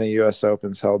 Many U.S.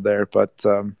 Opens held there. But,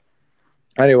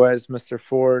 anyways, Mr.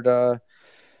 Ford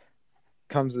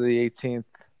comes to the 18th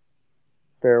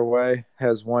fairway,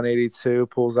 has 182,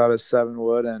 pulls out his 7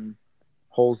 wood, and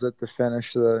holes it to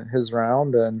finish his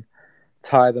round and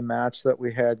tie the match that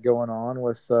we had going on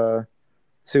with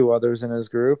two others in his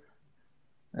group.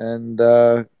 And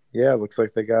yeah, looks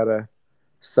like they got to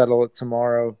settle it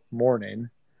tomorrow morning.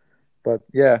 But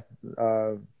yeah,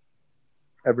 uh,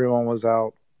 everyone was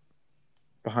out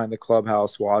behind the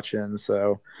clubhouse watching,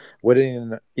 so we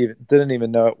didn't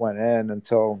even know it went in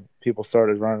until people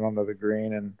started running onto the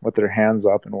green and with their hands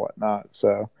up and whatnot.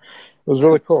 So it was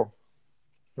really cool,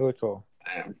 really cool.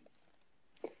 Damn.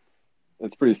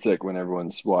 It's pretty sick when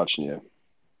everyone's watching you.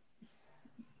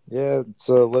 Yeah, it's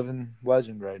a living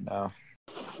legend right now.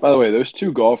 By the way, those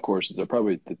two golf courses are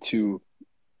probably the two,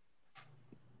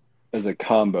 as a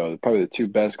combo, probably the two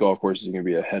best golf courses you can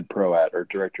be a head pro at or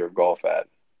director of golf at.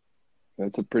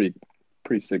 That's a pretty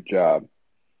sick job.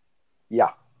 Yeah.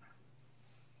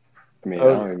 I mean, I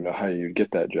don't even know how you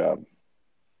get that job.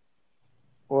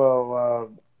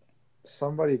 Well,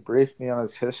 somebody briefed me on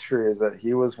his history is that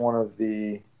he was one of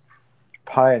the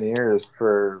pioneers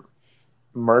for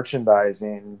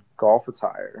merchandising golf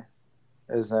attire,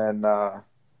 as in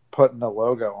putting a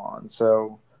logo on.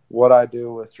 So what I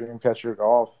do with Dreamcatcher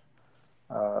Golf,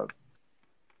 uh,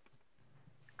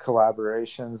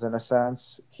 collaborations in a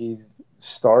sense, he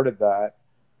started that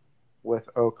with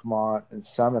Oakmont and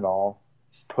Seminole,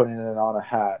 putting it on a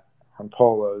hat, on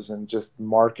polos, and just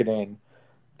marketing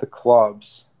the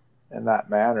clubs in that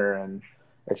manner. And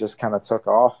it just kind of took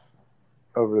off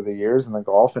over the years in the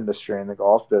golf industry and the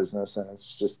golf business. And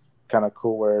it's just kind of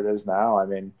cool where it is now. I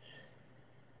mean,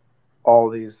 all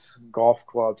these golf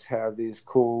clubs have these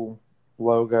cool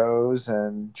logos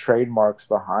and trademarks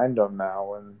behind them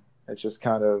now. And it just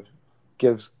kind of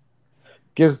gives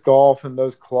golf and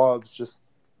those clubs just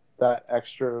that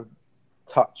extra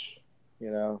touch, you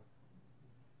know.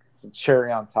 It's a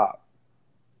cherry on top.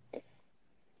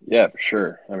 Yeah, for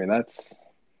sure. I mean,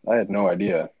 I had no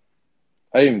idea.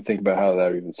 I didn't even think about how that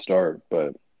would even start,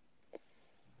 but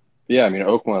yeah, I mean,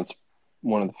 Oakmont's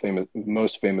one of the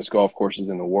most famous golf courses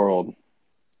in the world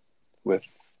with,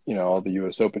 all the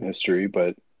U.S. Open history,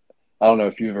 but I don't know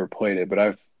if you've ever played it, but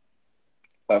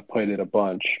I've played it a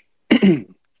bunch.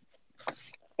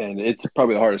 And it's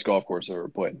probably the hardest golf course I've ever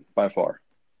played by far.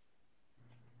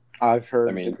 I've I heard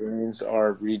the mean, greens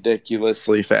are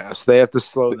ridiculously fast. They have to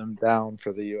slow them down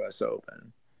for the U.S.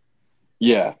 Open.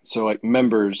 yeah. So like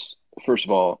members, first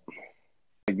of all,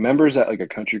 like members at like a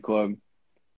country club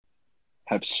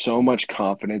have so much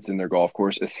confidence in their golf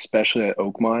course, especially at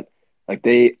Oakmont. Like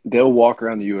they'll walk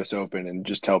around the U.S. Open and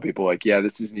just tell people like, yeah,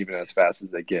 this isn't even as fast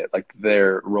as they get. Like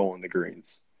they're rolling the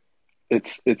greens.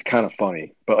 It's kind of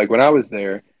funny, but like when I was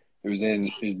there, it was in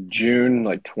June,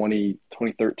 like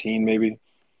 2013 maybe.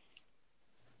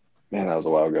 Man, that was a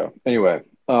while ago. Anyway,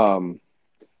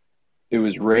 it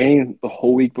was raining the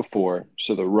whole week before,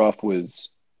 so the rough was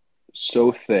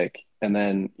so thick, and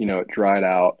then it dried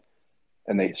out,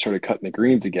 and they started cutting the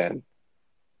greens again.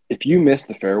 If you miss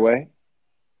the fairway,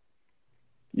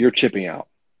 you're chipping out.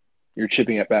 You're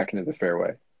chipping it back into the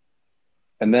fairway,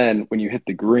 and then when you hit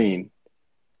the green,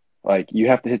 like you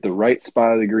have to hit the right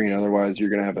spot of the green, otherwise you're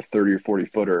gonna have a 30 or 40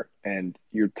 footer, and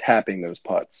you're tapping those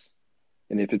putts.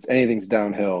 And if it's anything's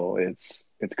downhill, it's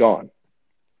gone.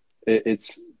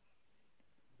 It's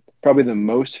probably the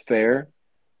most fair,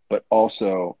 but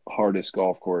also hardest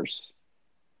golf course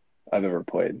I've ever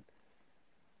played.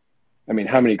 I mean,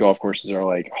 how many golf courses are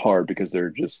like hard because they're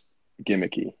just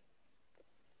gimmicky?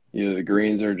 Either the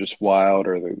greens are just wild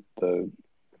or the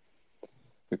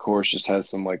course just has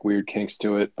some like weird kinks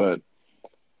to it. But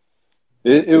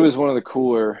it was one of the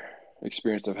cooler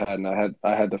experience I've had, and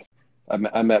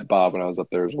I met Bob when I was up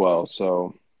there as well,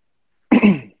 so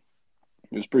it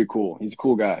was pretty cool. He's a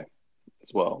cool guy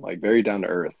as well, like very down to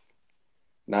earth.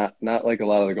 Not like a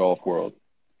lot of the golf world,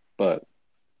 but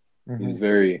Hmm. he's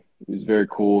very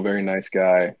cool, very nice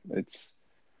guy. It's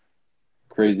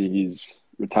crazy he's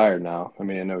retired now. I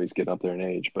mean, I know he's getting up there in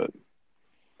age, but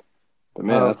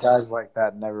man, Oh, that's guys like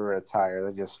that never retire.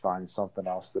 They just find something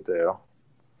else to do.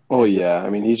 oh They just yeah. I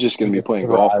mean, he's just they gonna be just playing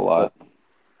golf a thrive. lot.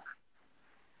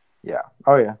 Yeah.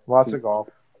 Oh yeah. Lots of golf.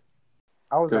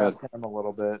 I was Go ahead. asking him a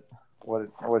little bit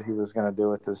what he was going to do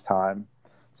with his time.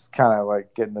 It's kind of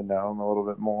like getting to know him a little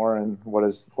bit more and what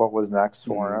was next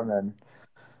for Mhm. him. And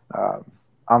um,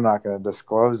 I'm not going to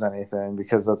disclose anything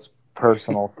because that's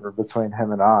personal for between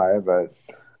him and I. But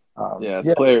Yeah, it's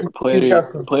yeah, he's got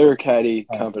player some caddy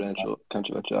plans in mind.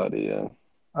 confidentiality. Yeah.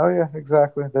 Oh yeah,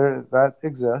 exactly. There that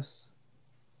exists.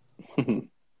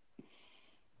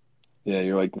 Yeah,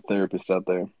 you're like the therapist out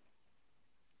there.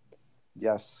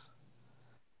 Yes.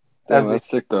 Damn, Every that's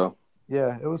sick though.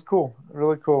 Yeah, it was cool.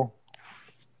 Really cool.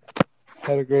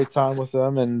 Had a great time with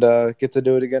them and get to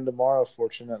do it again tomorrow.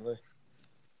 Fortunately,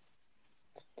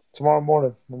 tomorrow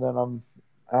morning, and then I'm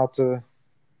out to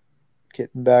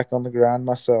getting back on the ground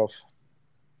myself.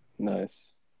 Nice.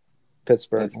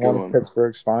 Pittsburgh, That's a good one of one.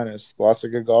 Pittsburgh's finest. Lots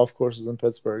of good golf courses in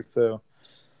Pittsburgh too.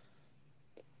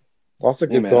 Lots of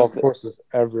Hey good man, golf courses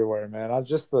everywhere, man. I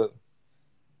just the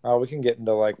we can get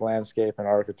into like landscape and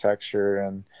architecture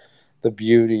and the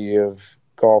beauty of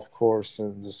golf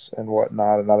courses and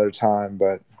whatnot another time.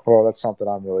 But well, that's something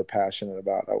I'm really passionate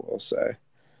about. I will say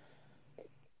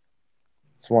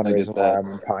it's one I get reason why that. I'm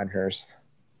in Pinehurst.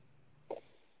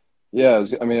 Yeah, I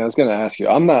was gonna ask you.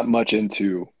 I'm not much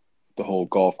into the whole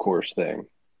golf course thing.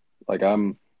 Like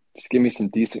I'm just give me some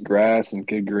decent grass and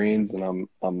good greens and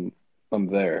I'm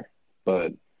there.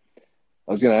 But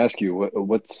I was gonna ask you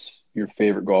what's your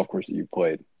favorite golf course that you've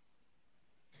played?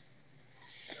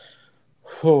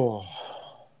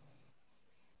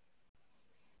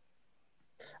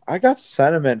 I got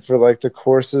sentiment for like the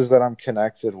courses that I'm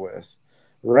connected with.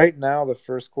 Right now, the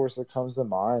first course that comes to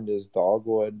mind is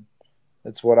Dogwood.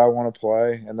 It's what I want to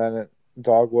play, and then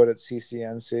Dogwood at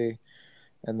CCNC,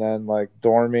 and then like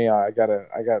Dormy. I got a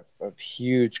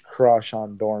huge crush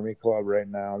on Dormy Club right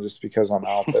now, just because I'm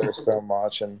out there so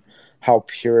much and how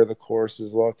pure the course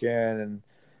is looking, and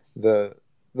the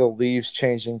the leaves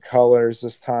changing colors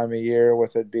this time of year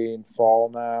with it being fall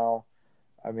now.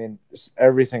 I mean,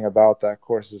 everything about that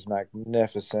course is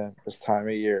magnificent this time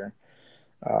of year.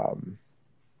 Um,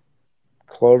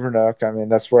 Clover Nook, I mean,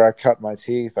 that's where I cut my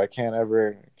teeth. I can't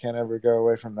ever go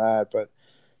away from that. But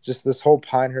just this whole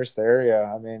Pinehurst area,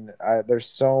 I mean, there's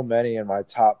so many in my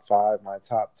top five, my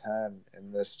top 10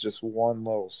 in this just one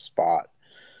little spot.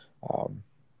 Um,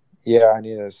 yeah, I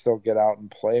need to still get out and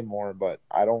play more, but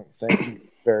I don't think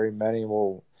very many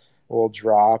will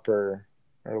drop or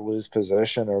lose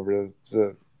position over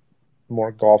the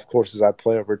more golf courses I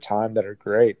play over time that are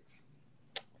great.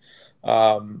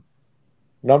 Um,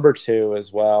 Number two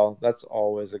as well. That's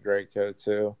always a great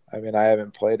go-to. I mean, I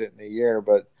haven't played it in a year,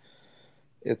 but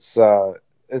it's uh,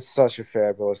 it's such a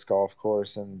fabulous golf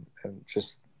course and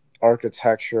just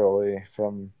architecturally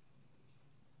from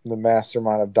the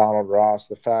mastermind of Donald Ross,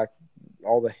 the fact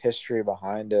all the history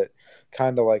behind it,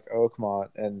 kind of like Oakmont,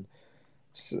 and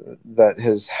that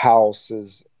his house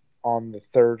is on the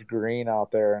third green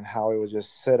out there, and how he would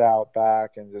just sit out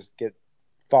back and just get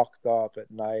fucked up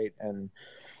at night and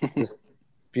just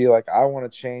be like, I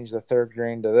want to change the third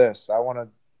green to this. I want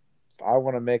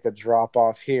to make a drop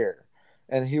off here.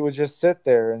 And he would just sit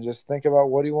there and just think about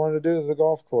what he wanted to do to the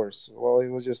golf course. Well, he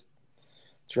would just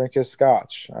drink his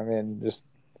scotch. I mean, just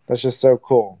that's just so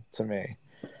cool to me.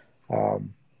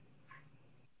 Um,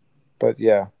 but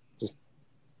yeah, just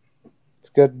it's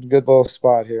good little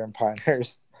spot here in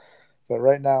Pinehurst. But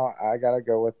right now, I gotta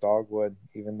go with Dogwood,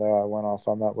 even though I went off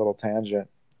on that little tangent.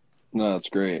 No, that's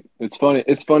great. It's funny.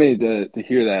 It's funny to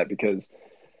hear that because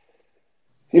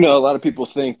you know a lot of people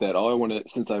think that all I want to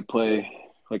since I play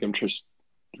like I'm just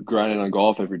grinding on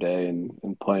golf every day and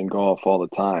playing golf all the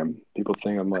time. People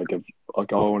think I'm like if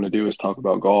like all I want to do is talk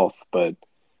about golf, but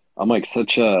I'm like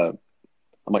such a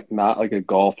I'm like not like a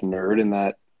golf nerd in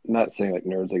that. I'm not saying like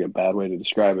nerd's like a bad way to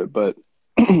describe it, but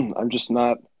I'm just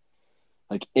not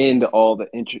like into all the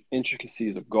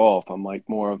intricacies of golf. I'm like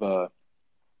more of a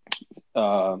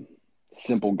uh,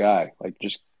 simple guy. Like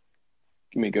just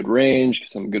give me a good range,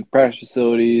 some good practice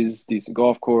facilities, decent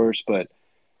golf course. But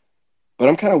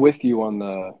I'm kind of with you on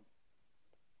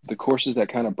the courses that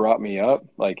kind of brought me up.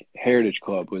 Like Heritage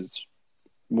Club was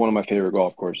one of my favorite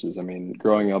golf courses. I mean,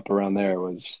 growing up around there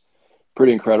was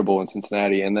pretty incredible in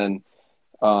Cincinnati. And then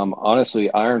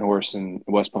honestly, Iron Horse in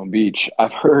West Palm Beach,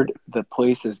 I've heard the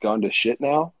place has gone to shit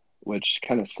now, which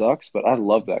kind of sucks, but I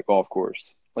love that golf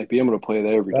course. Like being able to play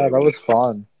there every Yeah, day that was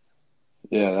fun.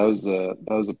 yeah, that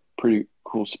was a pretty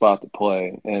cool spot to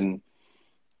play. And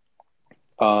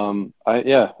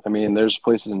I mean there's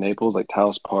places in Naples like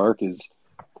Taos Park is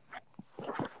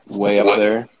way up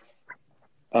there.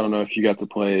 I don't know if you got to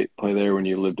play there when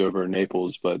you lived over in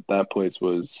Naples, but that place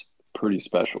was pretty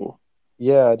special.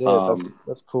 Yeah, I did. Um,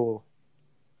 That's cool.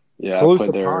 yeah, I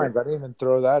played Calusa there. Pines, I didn't even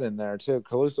throw that in there too.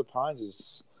 Calusa Pines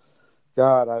is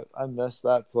God, I miss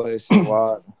that place a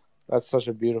lot. That's such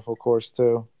a beautiful course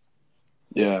too.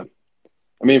 Yeah,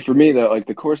 I mean for me that like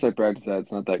the course I practice at,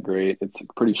 it's not that great. It's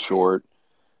pretty short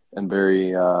and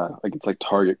very like it's like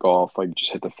target golf, like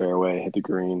just hit the fairway, hit the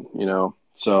green, you know.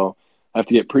 So I have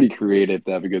to get pretty creative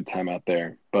to have a good time out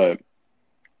there. But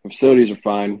the facilities are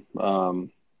fine.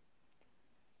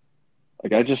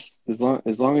 Like I just as long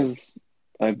as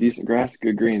I have decent grass,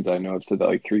 good greens. I know I've said that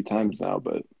like 3 times now,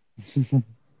 but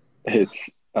it's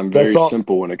I'm That's very all.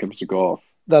 simple when it comes to golf.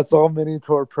 That's all mini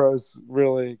tour pros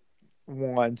really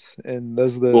want, and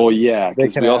those are Well, yeah, they because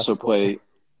can we ask also for. play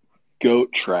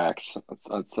goat tracks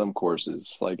on some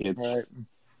courses. Like Right.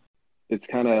 it's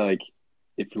kind of like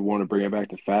if we want to bring it back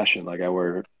to fashion, like I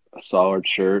wear a solid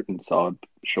shirt and solid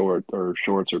shorts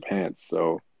or pants.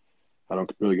 So I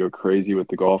don't really go crazy with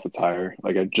the golf attire.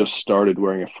 Like I just started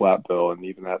wearing a flat bill, and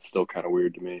even that's still kind of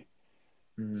weird to me.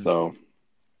 Mm, So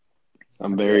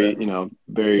I'm I feel very, you.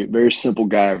 very, very simple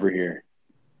guy over here.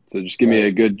 So just give me Right.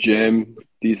 a good gym,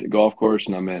 decent golf course,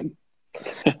 and I'm in.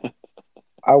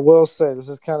 I will say this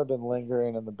has kind of been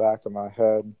lingering in the back of my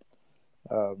head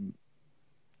um,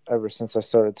 ever since I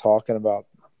started talking about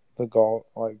the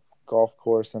golf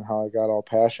course and how I got all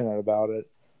passionate about it.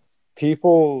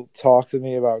 People talk to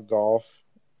me about golf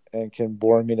and can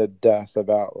bore me to death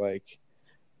about like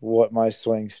what my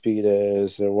swing speed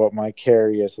is or what my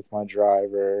carry is with my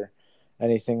driver,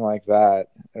 anything like that,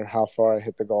 or how far I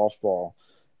hit the golf ball.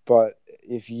 But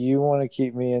if you want to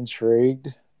keep me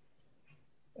intrigued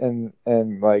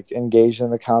and like engaged in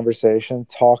the conversation,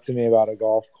 talk to me about a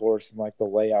golf course and like the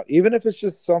layout. Even if it's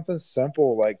just something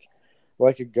simple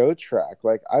like a goat track.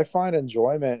 Like I find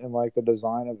enjoyment in like the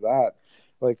design of that.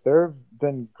 Like there have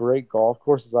been great golf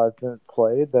courses I've been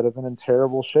played that have been in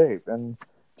terrible shape, and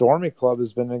Dormy Club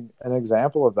has been an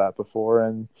example of that before.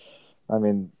 And I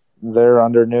mean, they're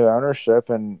under new ownership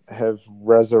and have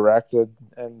resurrected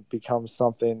and become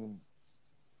something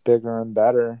bigger and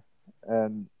better.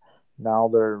 And now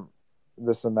they're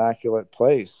this immaculate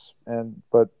place. And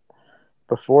but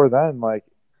before then, like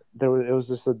it was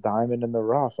just a diamond in the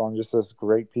rough on just this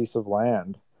great piece of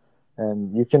land.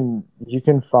 And you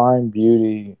can find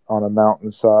beauty on a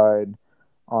mountainside,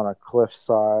 on a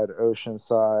cliffside, ocean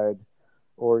side,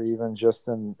 or even just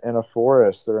in a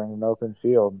forest or in an open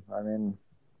field. I mean,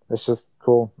 it's just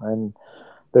cool. And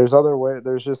there's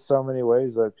just so many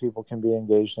ways that people can be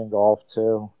engaged in golf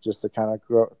too, just to kind of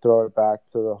throw it back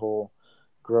to the whole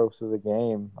growth of the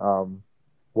game.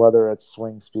 Whether it's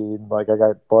swing speed, like I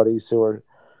got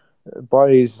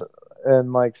buddies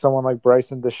and like someone like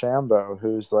Bryson DeChambeau,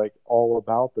 who's like all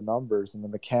about the numbers and the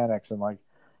mechanics and like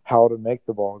how to make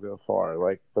the ball go far.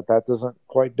 Like, but that doesn't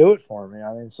quite do it for me.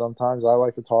 I mean, sometimes I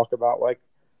like to talk about like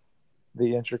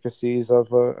the intricacies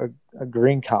of a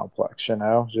green complex,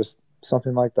 just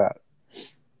something like that.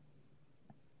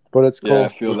 But it's Yeah, I cool.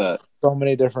 feel There's that. so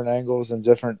many different angles and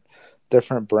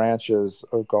different branches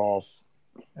of golf,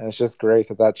 and it's just great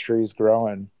that tree's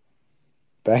growing.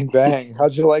 Bang bang!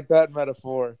 How'd you like that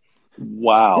metaphor?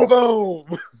 Wow.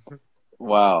 Boom!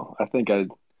 Wow. I think you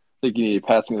need to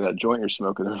pass me that joint you're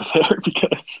smoking over there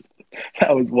because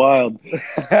that was wild.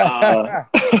 Uh,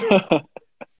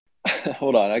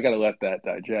 hold on, I gotta let that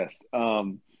digest.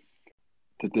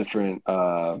 The different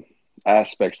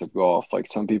aspects of golf.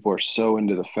 Like some people are so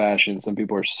into the fashion, some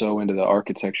people are so into the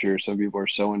architecture, some people are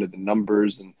so into the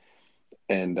numbers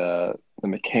and the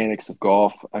mechanics of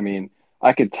golf. I mean,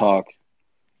 I could talk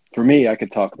for me. I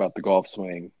could talk about the golf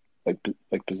swing,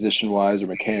 like position wise or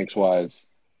mechanics wise,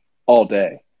 all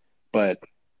day. But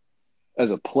as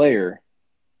a player,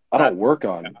 I don't That's work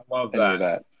I on love any of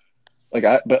that.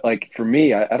 that. But like for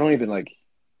me, I don't even like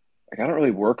I don't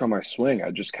really work on my swing.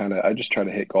 I just try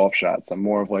to hit golf shots. I'm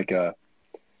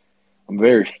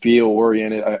very feel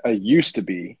oriented. I used to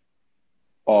be,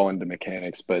 all into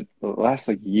mechanics, but the last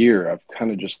like year I've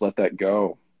kind of just let that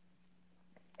go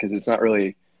because it's not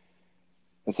really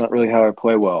how I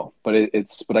play well. But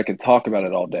but I can talk about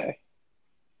it all day.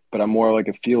 But I'm more like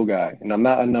a feel guy, and I'm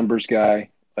not a numbers guy.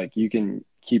 Like you can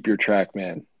keep your track,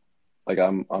 man. Like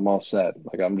I'm all set.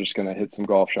 Like I'm just gonna hit some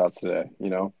golf shots today, you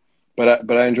know. But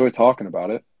I enjoy talking about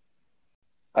it.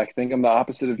 I think I'm the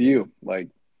opposite of you. Like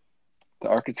the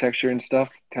architecture and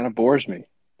stuff kind of bores me.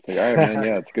 It's like, all right, man,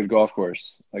 yeah, it's a good golf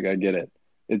course. Like I get it.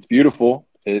 It's beautiful.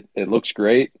 It looks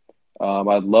great.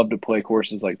 I'd love to play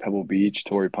courses like Pebble Beach,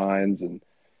 Torrey Pines, and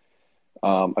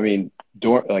I mean,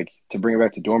 like to bring it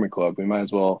back to Dormant Club, we might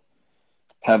as well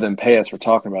have them pay us for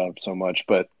talking about them so much.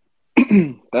 But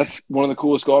that's one of the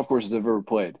coolest golf courses I've ever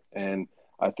played, and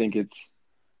I think it's.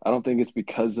 I don't think it's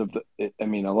because of I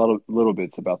mean, a lot of little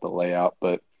bits about the layout,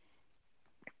 but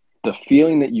the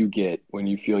feeling that you get when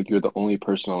you feel like you're the only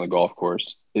person on the golf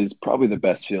course is probably the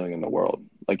best feeling in the world.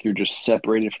 Like you're just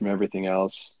separated from everything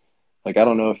else. Like I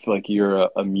don't know if like you're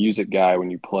a music guy when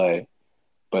you play,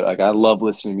 but like I love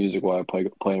listening to music while I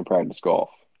play and practice golf.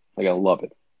 Like I love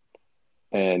it,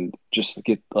 and just to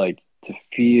get like to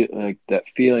feel like that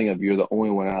feeling of you're the only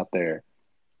one out there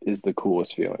is the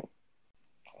coolest feeling.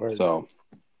 Word. So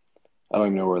I don't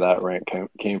even know where that rant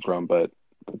came from, but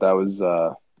that was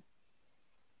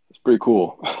it's pretty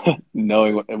cool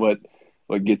knowing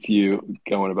what gets you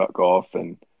going about golf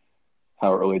and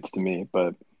how it relates to me.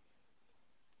 But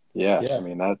yeah, Yeah. I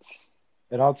mean that's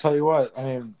And I'll tell you what, I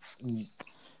mean,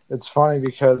 it's funny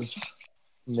because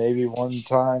maybe one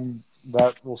time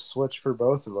that will switch for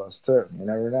both of us too. You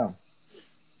never know.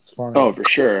 It's funny. oh for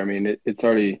sure. I mean it's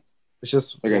already It's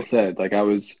just like I said, like I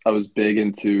was big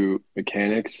into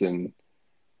mechanics and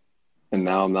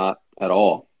now I'm not at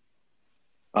all.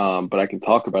 But I can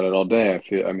talk about it all day.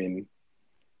 I mean,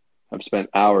 I've spent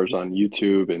hours on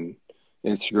YouTube and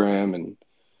Instagram and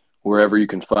wherever you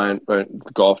can find the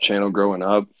golf channel growing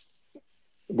up,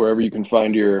 wherever you can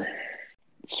find your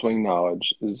swing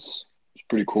knowledge is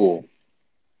pretty cool.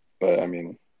 But I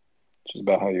mean, it's just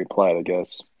about how you apply it, I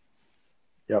guess.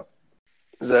 yep.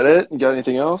 Is that it? You got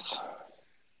anything else?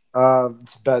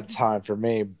 It's bedtime for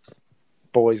me,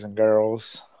 boys and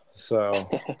girls. So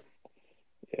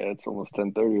Yeah, it's almost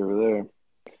 10:30 over there.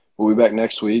 We'll be back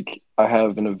next week. I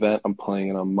have an event I'm playing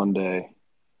in on Monday,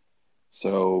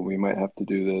 so we might have to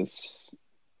do this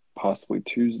possibly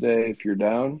Tuesday if you're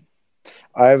down.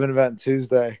 I have an event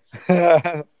Tuesday,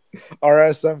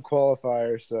 RSM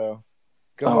qualifier. So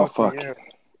good Oh luck to fuck. you.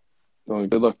 Well,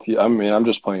 good luck to you. I mean, I'm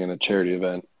just playing in a charity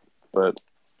event, but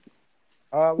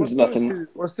it's nothing.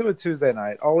 Let's do it Tuesday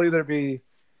night. I'll either be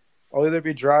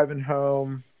driving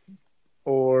home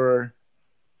or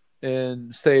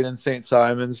in staying in St.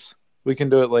 Simon's. We can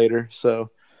do it later. So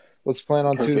let's plan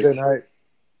on Tuesday Perfect. night.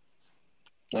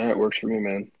 All right, works for me,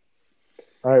 man.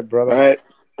 All right, All brother. right.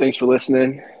 Thanks for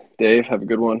listening. Dave, have a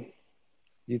good one.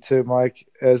 You too, Mike.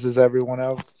 As is everyone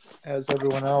else. As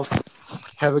everyone else.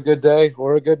 Have a good day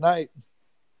or a good night.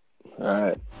 All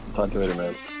right. Talk to you later,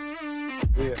 man.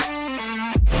 See ya.